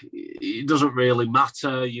 it doesn't really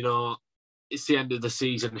matter, it's the end of the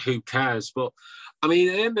season, who cares? But I mean,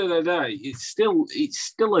 at the end of the day, it's still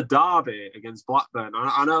a derby against Blackburn.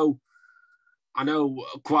 I know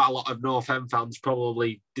quite a lot of North End fans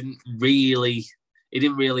probably didn't really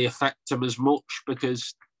affect them as much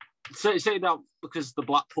because say that because the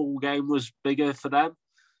Blackpool game was bigger for them,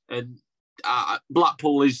 and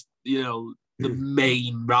Blackpool is the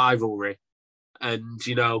main rivalry, and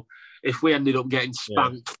if we ended up getting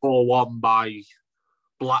spanked 4-1 by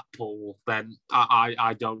Blackpool, then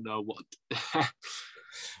I don't know what.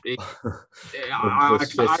 The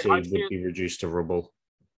city would be reduced to rubble.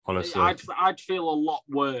 Honestly, I'd feel a lot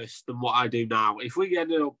worse than what I do now.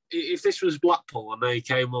 If this was Blackpool and they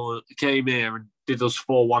came here and did us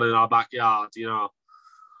 4-1 in our backyard,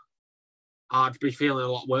 I'd be feeling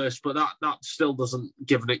a lot worse. But that still doesn't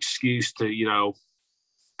give an excuse to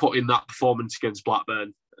put in that performance against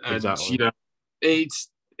Blackburn. And exactly. I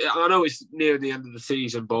know it's near the end of the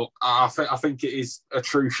season, but I think it is a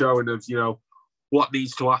true showing of what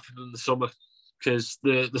needs to happen in the summer. Because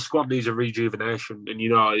the squad needs a rejuvenation, and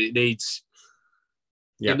it needs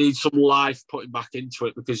some life putting back into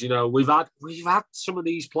it. Because we've had some of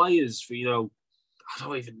these players for I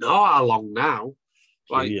don't even know how long now,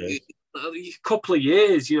 like a couple of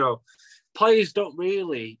years. Players don't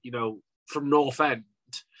really from North End.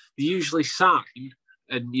 They usually sign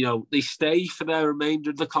and they stay for their remainder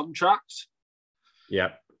of the contract.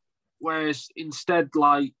 Yeah. Whereas instead,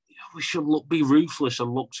 like we should be ruthless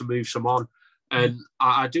and look to move some on. And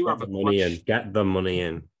I do have a question. Get the money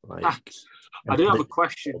in. I do have a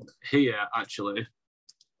question here, actually,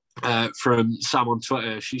 from Sam on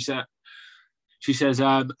Twitter. She says,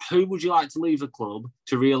 who would you like to leave the club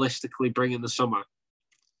to realistically bring in the summer?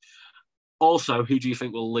 Also, who do you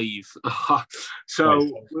think will leave? So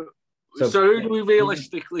who do we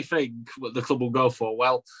realistically think the club will go for?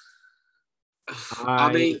 Well,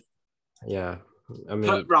 I mean,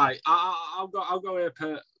 right. I'll go here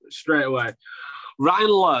straight away. Ryan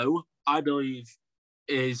Lowe, I believe,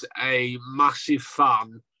 is a massive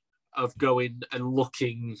fan of going and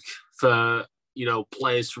looking for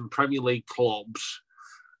players from Premier League clubs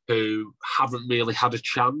who haven't really had a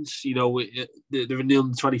chance. They're in the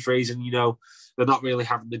under-23s, and they're not really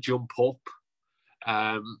having the jump up.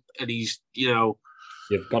 And he's you've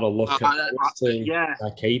got to look at their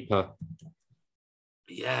keeper.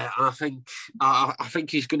 Yeah, and I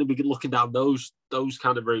think he's going to be looking down those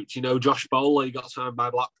kind of routes. Josh Bowler, he got signed by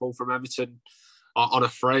Blackpool from Everton on a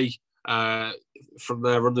free from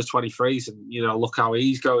their under-23s, and look how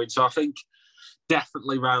he's going. So I think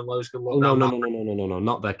definitely Ryan Lowe's going to look down. No,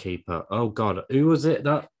 not their keeper. Oh God, who was it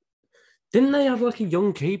that? Didn't they have like a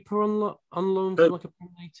young keeper on loan from like a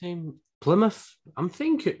Premier League team? Plymouth.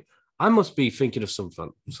 I must be thinking of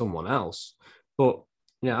someone else, but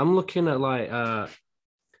yeah, I'm looking at like.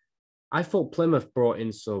 I thought Plymouth brought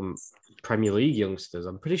in some Premier League youngsters.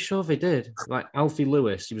 I'm pretty sure they did. Like Alfie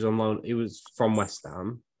Lewis, he was on loan. He was from West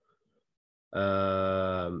Ham.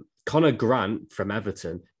 Connor Grant from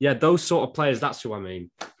Everton. Yeah, those sort of players. That's who I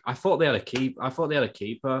mean. I thought they had a keeper.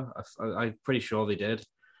 I'm pretty sure they did.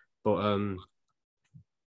 But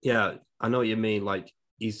yeah, I know what you mean. Like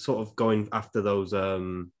he's sort of going after those,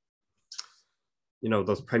 those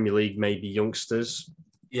Premier League maybe youngsters.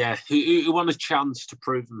 Yeah, who want a chance to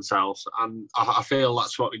prove themselves, and I feel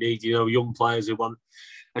that's what we need. Young players who want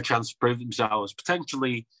a chance to prove themselves,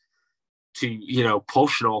 potentially to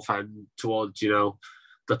push North End towards the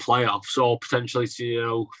playoffs, or potentially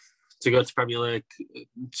to go to Premier League,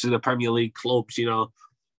 to the Premier League clubs.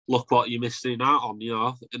 Look what you're missing out on.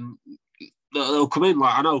 And they'll come in.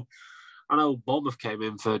 Like I I know Bournemouth came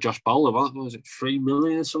in for Josh Bowler. What was it, 3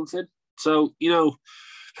 million or something? So,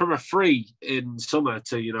 from a free in summer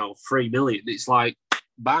to, 3 million, it's like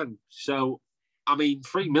bang. So, I mean,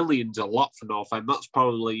 3 million's a lot for North End. That's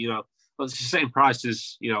probably, that's the same price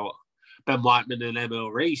as, Ben Whiteman and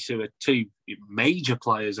Emil Rees, who are two major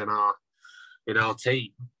players in our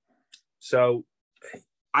team. So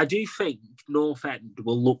I do think North End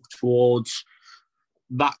will look towards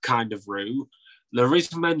that kind of route. There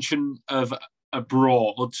is mention of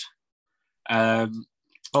abroad.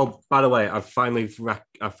 Oh, by the way, I finally,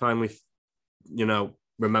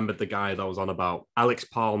 remembered the guy that I was on about. Alex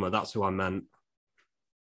Palmer. That's who I meant.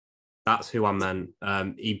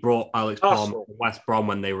 He brought Alex Palmer from West Brom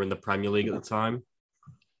when they were in the Premier League at the time.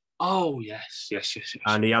 Oh, yes.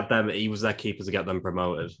 And he had them. He was their keeper to get them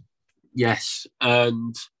promoted. Yes, but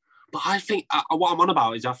I think what I'm on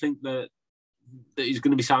about is I think that he's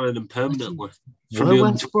going to be signing them permanently. Were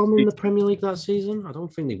West Brom in the Premier League that season? I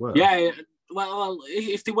don't think they were. Yeah. Well,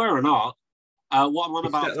 if they were or not, what I'm on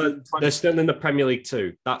about. They're still in the Premier League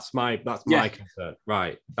too. That's my concern.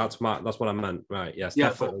 Right. That's what I meant. Right. Yes. Yeah,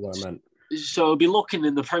 definitely what I meant. So I'll be looking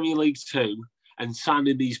in the Premier League too and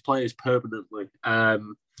signing these players permanently. I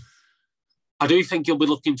do think you'll be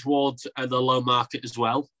looking towards the low market as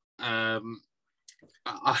well. I'm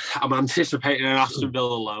anticipating an Aston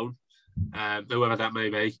Villa loan, whoever that may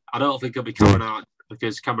be. I don't think it'll be Cameron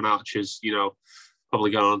because Cameron Archer's,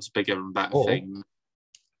 probably going on to bigger and better things.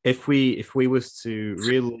 If we was to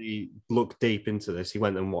really look deep into this, he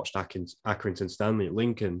went and watched Accrington Stanley at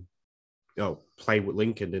Lincoln. Played with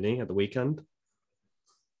Lincoln, didn't he, at the weekend?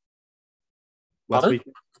 Last week.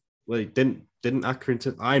 Well, he didn't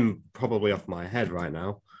Accrington. I'm probably off my head right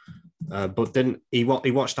now. But didn't he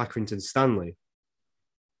watched Accrington Stanley?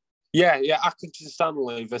 Yeah, Accrington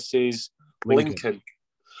Stanley versus Lincoln.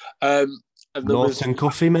 And Norton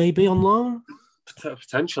Coffey maybe on loan?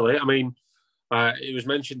 Potentially. I mean, it was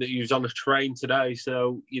mentioned that he was on a train today,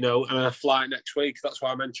 so, and a flight next week. That's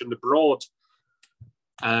why I mentioned abroad.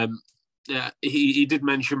 He did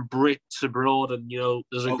mention Brits abroad, and,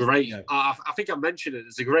 there's a great... Yeah. I think I mentioned it.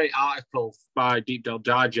 There's a great article by Deep Delve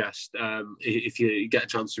Digest, if you get a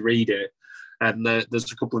chance to read it. And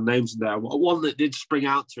there's a couple of names in there. One that did spring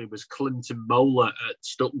out to me was Clinton Mola at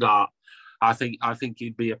Stuttgart. I think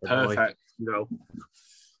he'd be a perfect,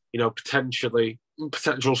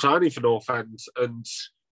 potential signing for North End. And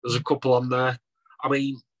there's a couple on there. I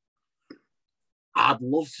mean, I'd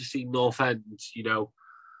love to see North End,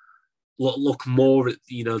 look more at,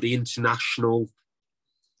 the international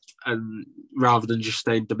and rather than just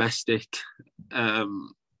staying domestic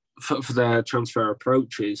for their transfer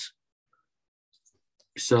approaches.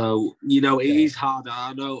 So, it is hard.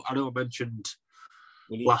 I know I mentioned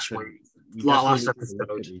last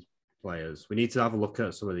episode. Players. We need to have a look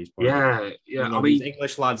at some of these players. Yeah. I mean,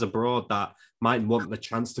 English lads abroad that might want the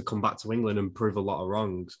chance to come back to England and prove a lot of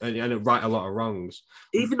wrongs and right a lot of wrongs.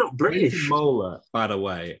 Even not British. Mola, by the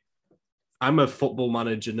way, I'm a football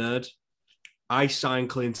manager nerd. I signed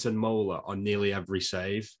Clinton Mola on nearly every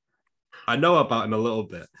save. I know about him a little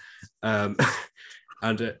bit,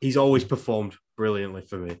 and he's always performed brilliantly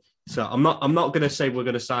for me. So I'm not going to say we're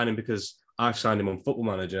going to sign him because I've signed him on Football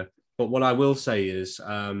Manager. But what I will say is,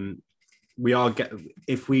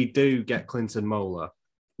 if we do get Clinton Mola,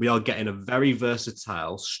 we are getting a very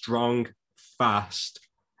versatile, strong, fast,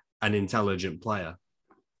 and intelligent player.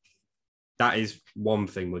 That is one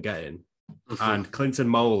thing we're getting. Mm-hmm. And Clinton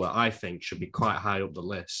Mola, I think, should be quite high up the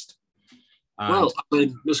list. Well, I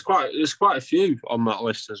mean, there's quite a few on that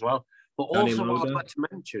list as well. But also what I'd like to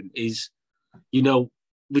mention is, we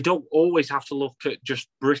don't always have to look at just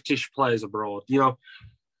British players abroad.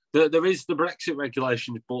 There is the Brexit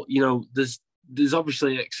regulations, but, there's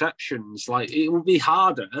obviously exceptions. Like, it will be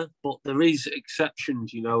harder, but there is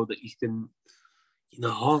exceptions, that you can,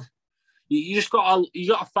 you just got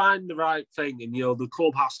to find the right thing. And, the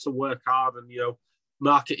club has to work hard and,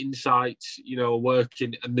 market insights, are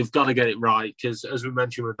working and they've got to get it right. Because as we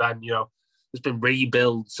mentioned with Ben, there's been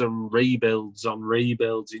rebuilds on rebuilds on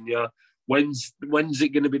rebuilds. And, when's it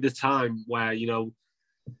going to be the time where,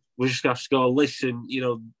 we just have to go, listen,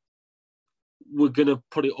 we're going to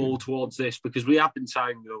put it all towards this because we have been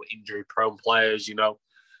signing, injury-prone players,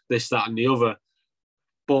 this, that and the other.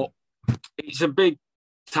 But it's a big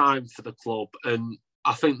time for the club. And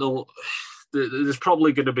I think there's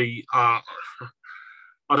probably going to be, I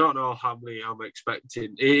don't know how many I'm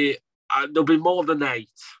expecting. There'll be more than eight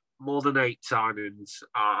signings,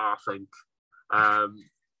 I think.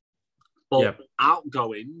 But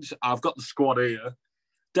outgoings, I've got the squad here.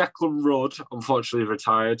 Declan Rudd, unfortunately,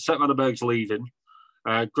 retired. Seth Vandenberg's leaving.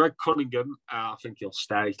 Greg Cunningham, I think he'll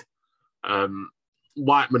stay.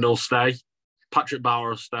 Whiteman will stay. Patrick Bauer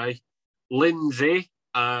will stay. Lindsay,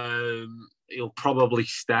 he'll probably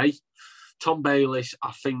stay. Tom Bayliss,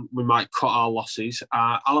 I think we might cut our losses.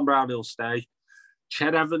 Alan Brown, he'll stay.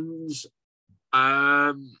 Ched Evans,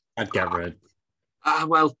 I'd get rid.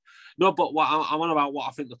 Well, no, but what I'm on about what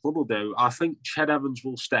I think the club will do. I think Ched Evans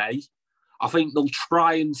will stay. I think they'll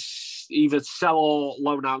try and either sell or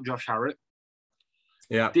loan out Josh Harrett.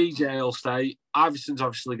 Yeah. DJ will stay. Iverson's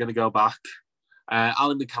obviously going to go back.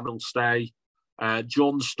 Alan McCann will stay.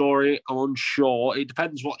 John Story, I'm unsure. It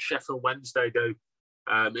depends what Sheffield Wednesday do.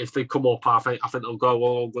 If they come up, I think they'll go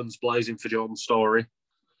all guns blazing for John Story.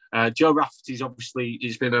 Joe Rafferty's obviously,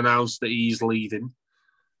 it's been announced that he's leaving.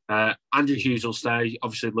 Andrew Hughes will stay.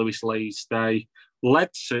 Obviously, Lewis Lee stay.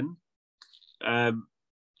 Ledson, I'm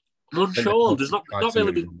unsure. There's not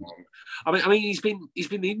really been. I mean, he's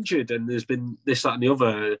been injured, and there's been this, that, and the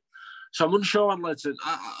other. So I'm unsure on Ledson.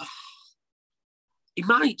 He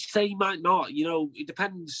might stay, he might not. You know, it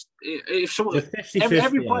depends. If someone,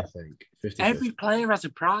 50-50, every player has a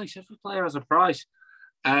price. Every player has a price.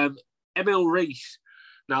 Emil Rees.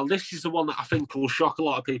 Now, this is the one that I think will shock a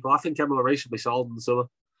lot of people. I think Emil Rees will be sold in the summer.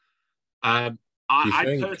 I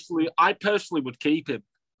personally would keep him.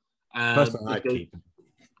 Personally, I'd keep him.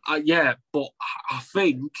 Yeah, but I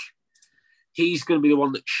think he's going to be the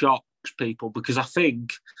one that shocks people, because I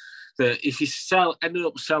think that if you ended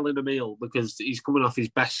up selling Emil because he's coming off his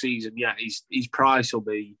best season, yeah, his price will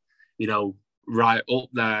be, you know, right up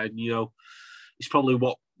there, and you know, it's probably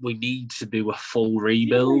what we need to do a full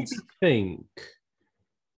rebuild. I think,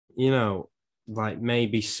 you know, like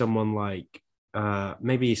maybe someone like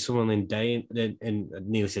maybe someone in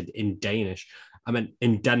nearly said in Danish. I mean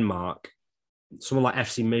in Denmark, someone like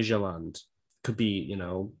FC Midtjylland could be, you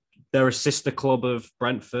know, they're a sister club of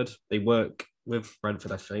Brentford. They work with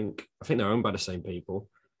Brentford, I think. I think they're owned by the same people.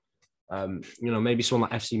 You know, maybe someone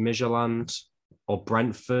like FC Midtjylland or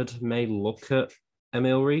Brentford may look at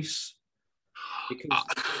Emil Rees.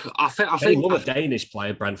 I think they love a Danish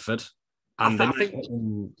player, Brentford, and they might,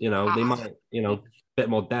 you know, a bit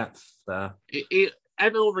more depth there.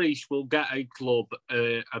 Emil Rees will get a club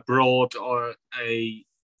abroad, or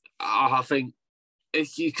I think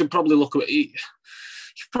you can probably look at it. You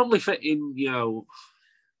probably fit in, you know.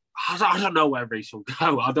 I don't know where Rees will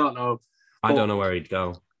go. I don't know. I don't know where he'd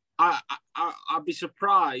go. I'd be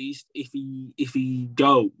surprised if he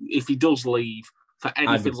does leave for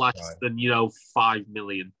anything less than, you know, 5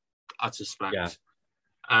 million. I suspect.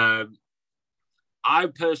 Yeah. I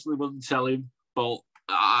personally wouldn't sell him, but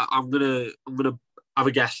I'm gonna have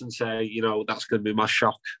a guess and say, you know, that's gonna be my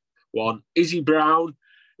shock one. Izzy Brown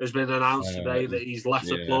has been announced today that he's left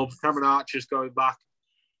the club. Cameron Archer's going back.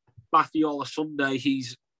 Matthew Sunday,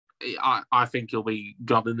 I think he'll be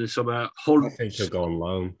gone in the summer. I think he'll go on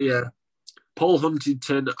loan. Yeah. Paul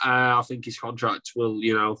Huntington, I think his contract will,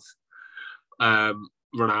 you know,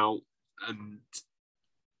 run out, and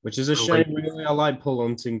which is a shame, really. I like Paul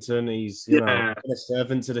Huntington. He's you know, been a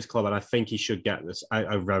servant to this club, and I think he should get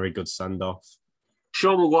a very good send off.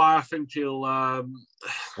 Sean Maguire, I think he'll.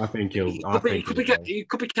 He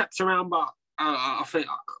could be kept around, but I think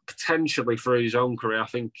potentially for his own career, I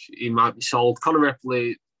think he might be sold. Conor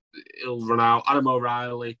Ripley, he'll run out. Adam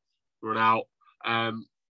O'Reilly, run out.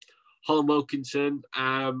 Holland Wilkinson,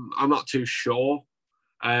 I'm not too sure.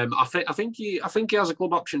 I think he has a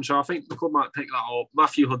club option, so I think the club might pick that up.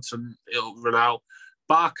 Matthew Hudson, he'll run out.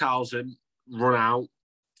 Barkhausen, run out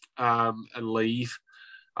and leave.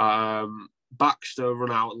 Baxter,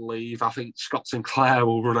 run out and leave. I think Scott Sinclair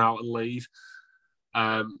will run out and leave.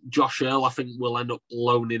 Josh Earl, I think, will end up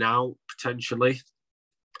loaning out potentially.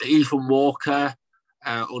 Ethan Walker,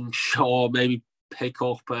 unsure, maybe pick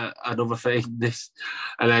up another thing.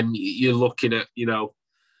 And then you're looking at, you know,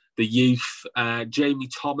 the youth. Jamie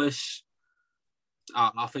Thomas,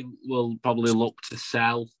 I think will probably look to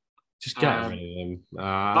sell. Just get rid of him.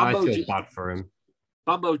 I feel bad for him.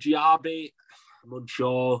 Bambo Diaby, I'm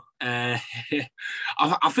unsure. I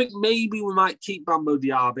think maybe we might keep Bambo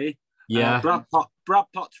Diaby. Yeah. Brad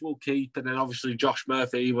Potts will keep, and then obviously Josh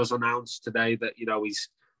Murphy was announced today that, you know,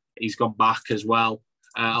 he's gone back as well.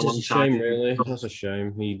 That's a shame, really. That's a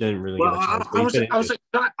shame. He didn't really get a chance.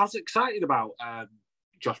 I was excited about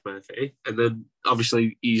Josh Murphy, and then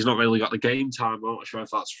obviously he's not really got the game time. I'm not sure if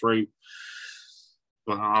that's through.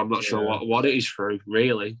 Well, I'm not sure what it is through,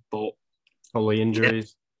 really. But probably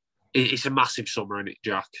injuries. It's a massive summer, isn't it,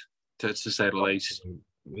 Jack? To say the least.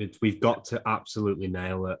 We've got to absolutely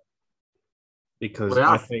nail it, because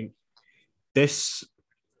I think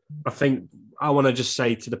I want to just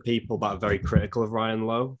say to the people that are very critical of Ryan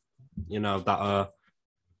Lowe, you know, that are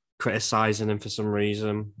criticising him for some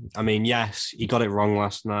reason. I mean, yes, he got it wrong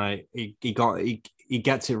last night. He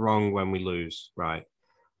gets it wrong when we lose, right?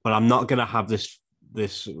 But I'm not gonna have this.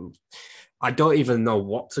 I don't even know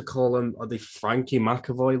what to call them. Are they Frankie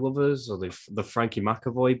McAvoy lovers, or the Frankie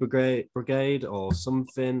McAvoy brigade, or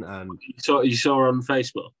something? And you saw on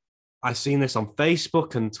Facebook. I've seen this on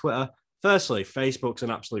Facebook and Twitter. Firstly, Facebook's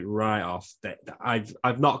an absolute write-off.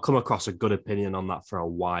 I've not come across a good opinion on that for a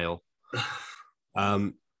while.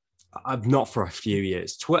 I've not for a few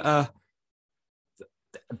years. Twitter,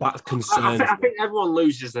 that concerns. I think everyone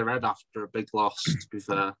loses their head after a big loss, to be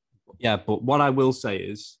fair. Yeah, but what I will say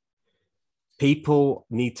is people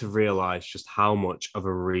need to realize just how much of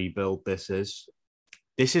a rebuild this is.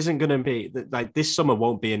 This isn't going to be like this summer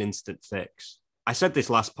won't be an instant fix. I said this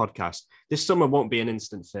last podcast. This summer won't be an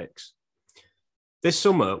instant fix. This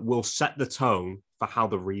summer will set the tone for how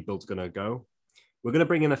the rebuild's going to go. We're going to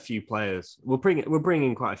bring in a few players. We're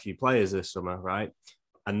bringing quite a few players this summer, right?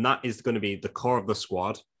 And that is going to be the core of the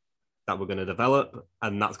squad that we're going to develop.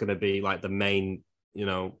 And that's going to be like the main,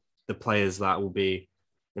 the players that will be,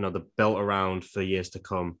 the built around for years to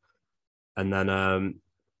come. And then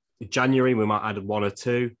January, we might add one or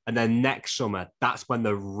two. And then next summer, that's when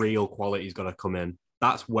the real quality is going to come in.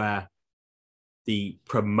 That's where the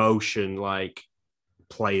promotion,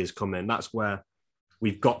 players come in. That's where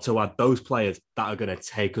we've got to add those players that are going to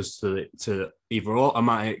take us to either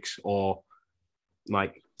automatics or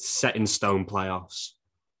set in stone playoffs.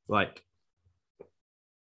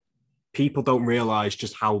 People don't realize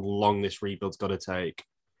just how long this rebuild's got to take.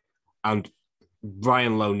 And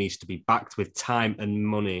Ryan Lowe needs to be backed with time and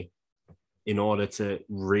money in order to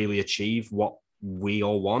really achieve what we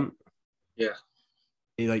all want. Yeah.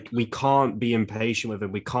 We can't be impatient with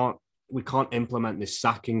him. We can't implement this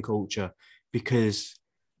sacking culture because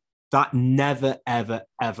that never, ever,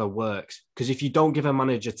 ever works. Because if you don't give a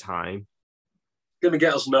manager time, it's going to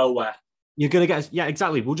get us nowhere. You're going to get us, yeah,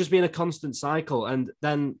 exactly. We'll just be in a constant cycle. And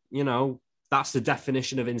then, that's the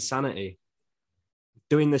definition of insanity.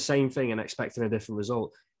 Doing the same thing and expecting a different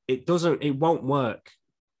result. It won't work.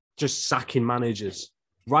 Just sacking managers.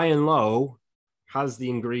 Ryan Lowe has the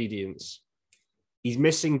ingredients. He's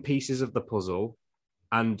missing pieces of the puzzle,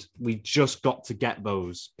 and we just got to get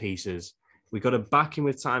those pieces. We got to back him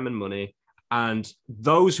with time and money, and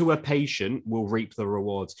those who are patient will reap the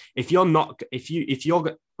rewards. If you're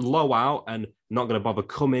low out and not going to bother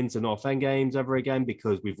coming to North End games ever again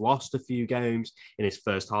because we've lost a few games in his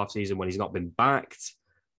first half season when he's not been backed,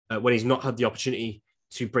 when he's not had the opportunity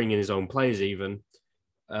to bring in his own players even.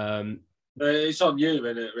 It's on you,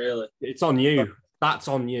 isn't it, really? It's on you. That's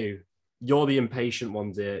on you. You're the impatient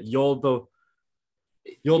ones here. You're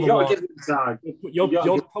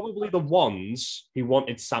probably the ones who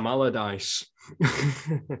wanted Sam Allardyce.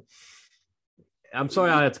 I'm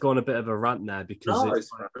sorry I had to go on a bit of a rant there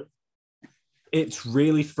because it's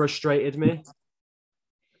really frustrated me.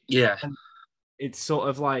 Yeah. And it's sort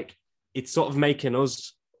of making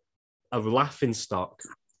us a laughing stock.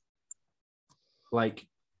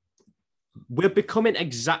 We're becoming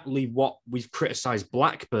exactly what we've criticised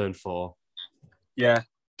Blackburn for. Yeah.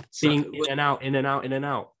 Being in and out, in and out, in and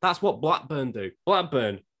out. That's what Blackburn do.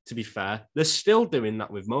 Blackburn, to be fair, they're still doing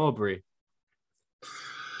that with Mowbray.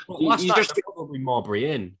 But last night, probably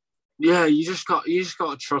Mowbray in. Yeah, you just got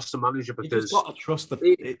to trust the manager because you just got to trust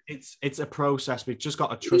it's a process. We've just got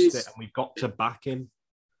to trust it, and we've got to back him.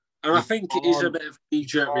 And I think it is a bit of a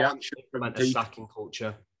knee-jerk reaction from a sacking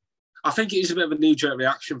culture. I think it is a bit of a knee-jerk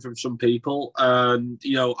reaction from some people, and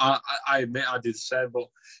I admit I did the same. But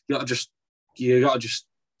you got to just.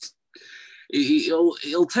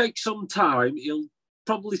 It'll take some time. It'll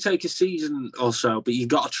probably take a season or so, but you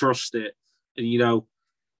got to trust it. And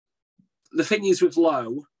the thing is with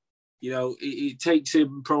Lowe, it takes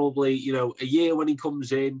him probably a year when he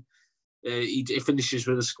comes in. He finishes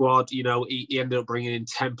with a squad. He ended up bringing in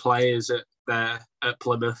 10 players at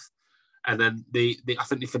Plymouth, and then I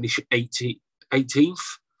think they finished 18th.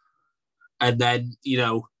 And then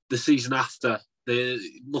the season after,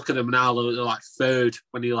 look at them now; they're like third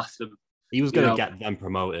when he left them. He was going to get them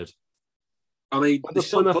promoted. I mean, whether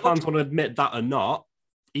Plymouth fans want to admit that or not,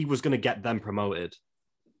 he was going to get them promoted.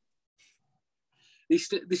 They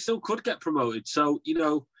still could get promoted. So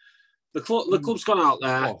the club's gone out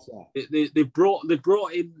there. Yeah. They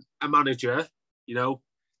brought in a manager.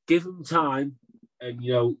 Give them time,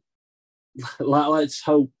 and let's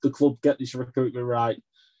hope the club get this recruitment right.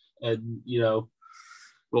 And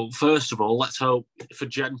well, first of all, let's hope for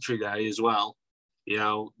Gentry Day as well.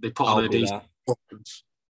 They put on a decent performance.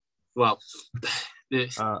 Well,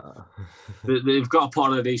 they've got to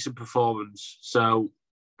put on a decent performance. So,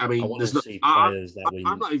 I mean, want there's to no. see players that we.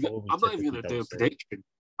 I'm not even going to do a prediction.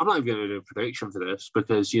 I'm not even going to do a prediction for this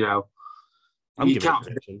because I'm you giving a can't.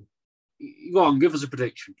 prediction. Go on, give us a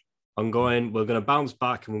prediction. We're going to bounce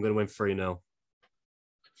back and we're going to win 3-0.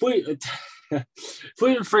 If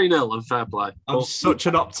we win 3-0, and fair play. I'm such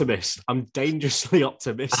an optimist. I'm dangerously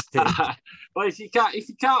optimistic. Well, if you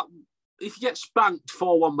get spanked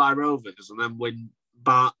 4-1 by Rovers and then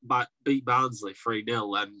beat Barnsley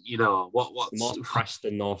 3-0, then what's most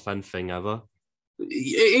Preston North End thing ever.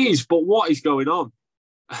 It is, but what is going on?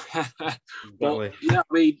 Exactly. I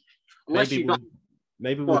mean, unless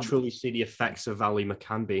maybe we'll truly see the effects of Ali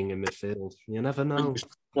McCann being in midfield. You never know.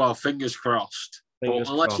 Fingers crossed. Fingers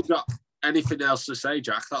unless crossed. you've got anything else to say,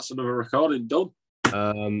 Jack, that's another recording done.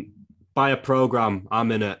 Buy a program.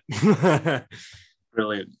 I'm in it.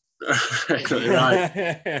 Brilliant.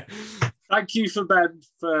 Right. Thank you for Ben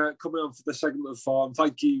for coming on for the segment of 4, and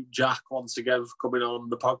thank you, Jack, once again for coming on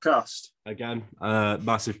the podcast. Again,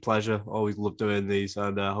 massive pleasure. Always love doing these,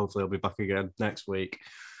 and hopefully I'll be back again next week.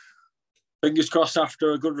 Fingers crossed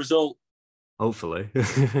after a good result. Hopefully.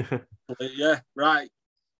 Yeah, right.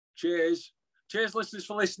 Cheers. Cheers, listeners,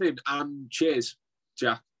 for listening, and cheers,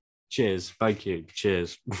 Jack. Cheers. Thank you.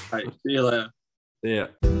 Cheers. Right, see you later. See ya.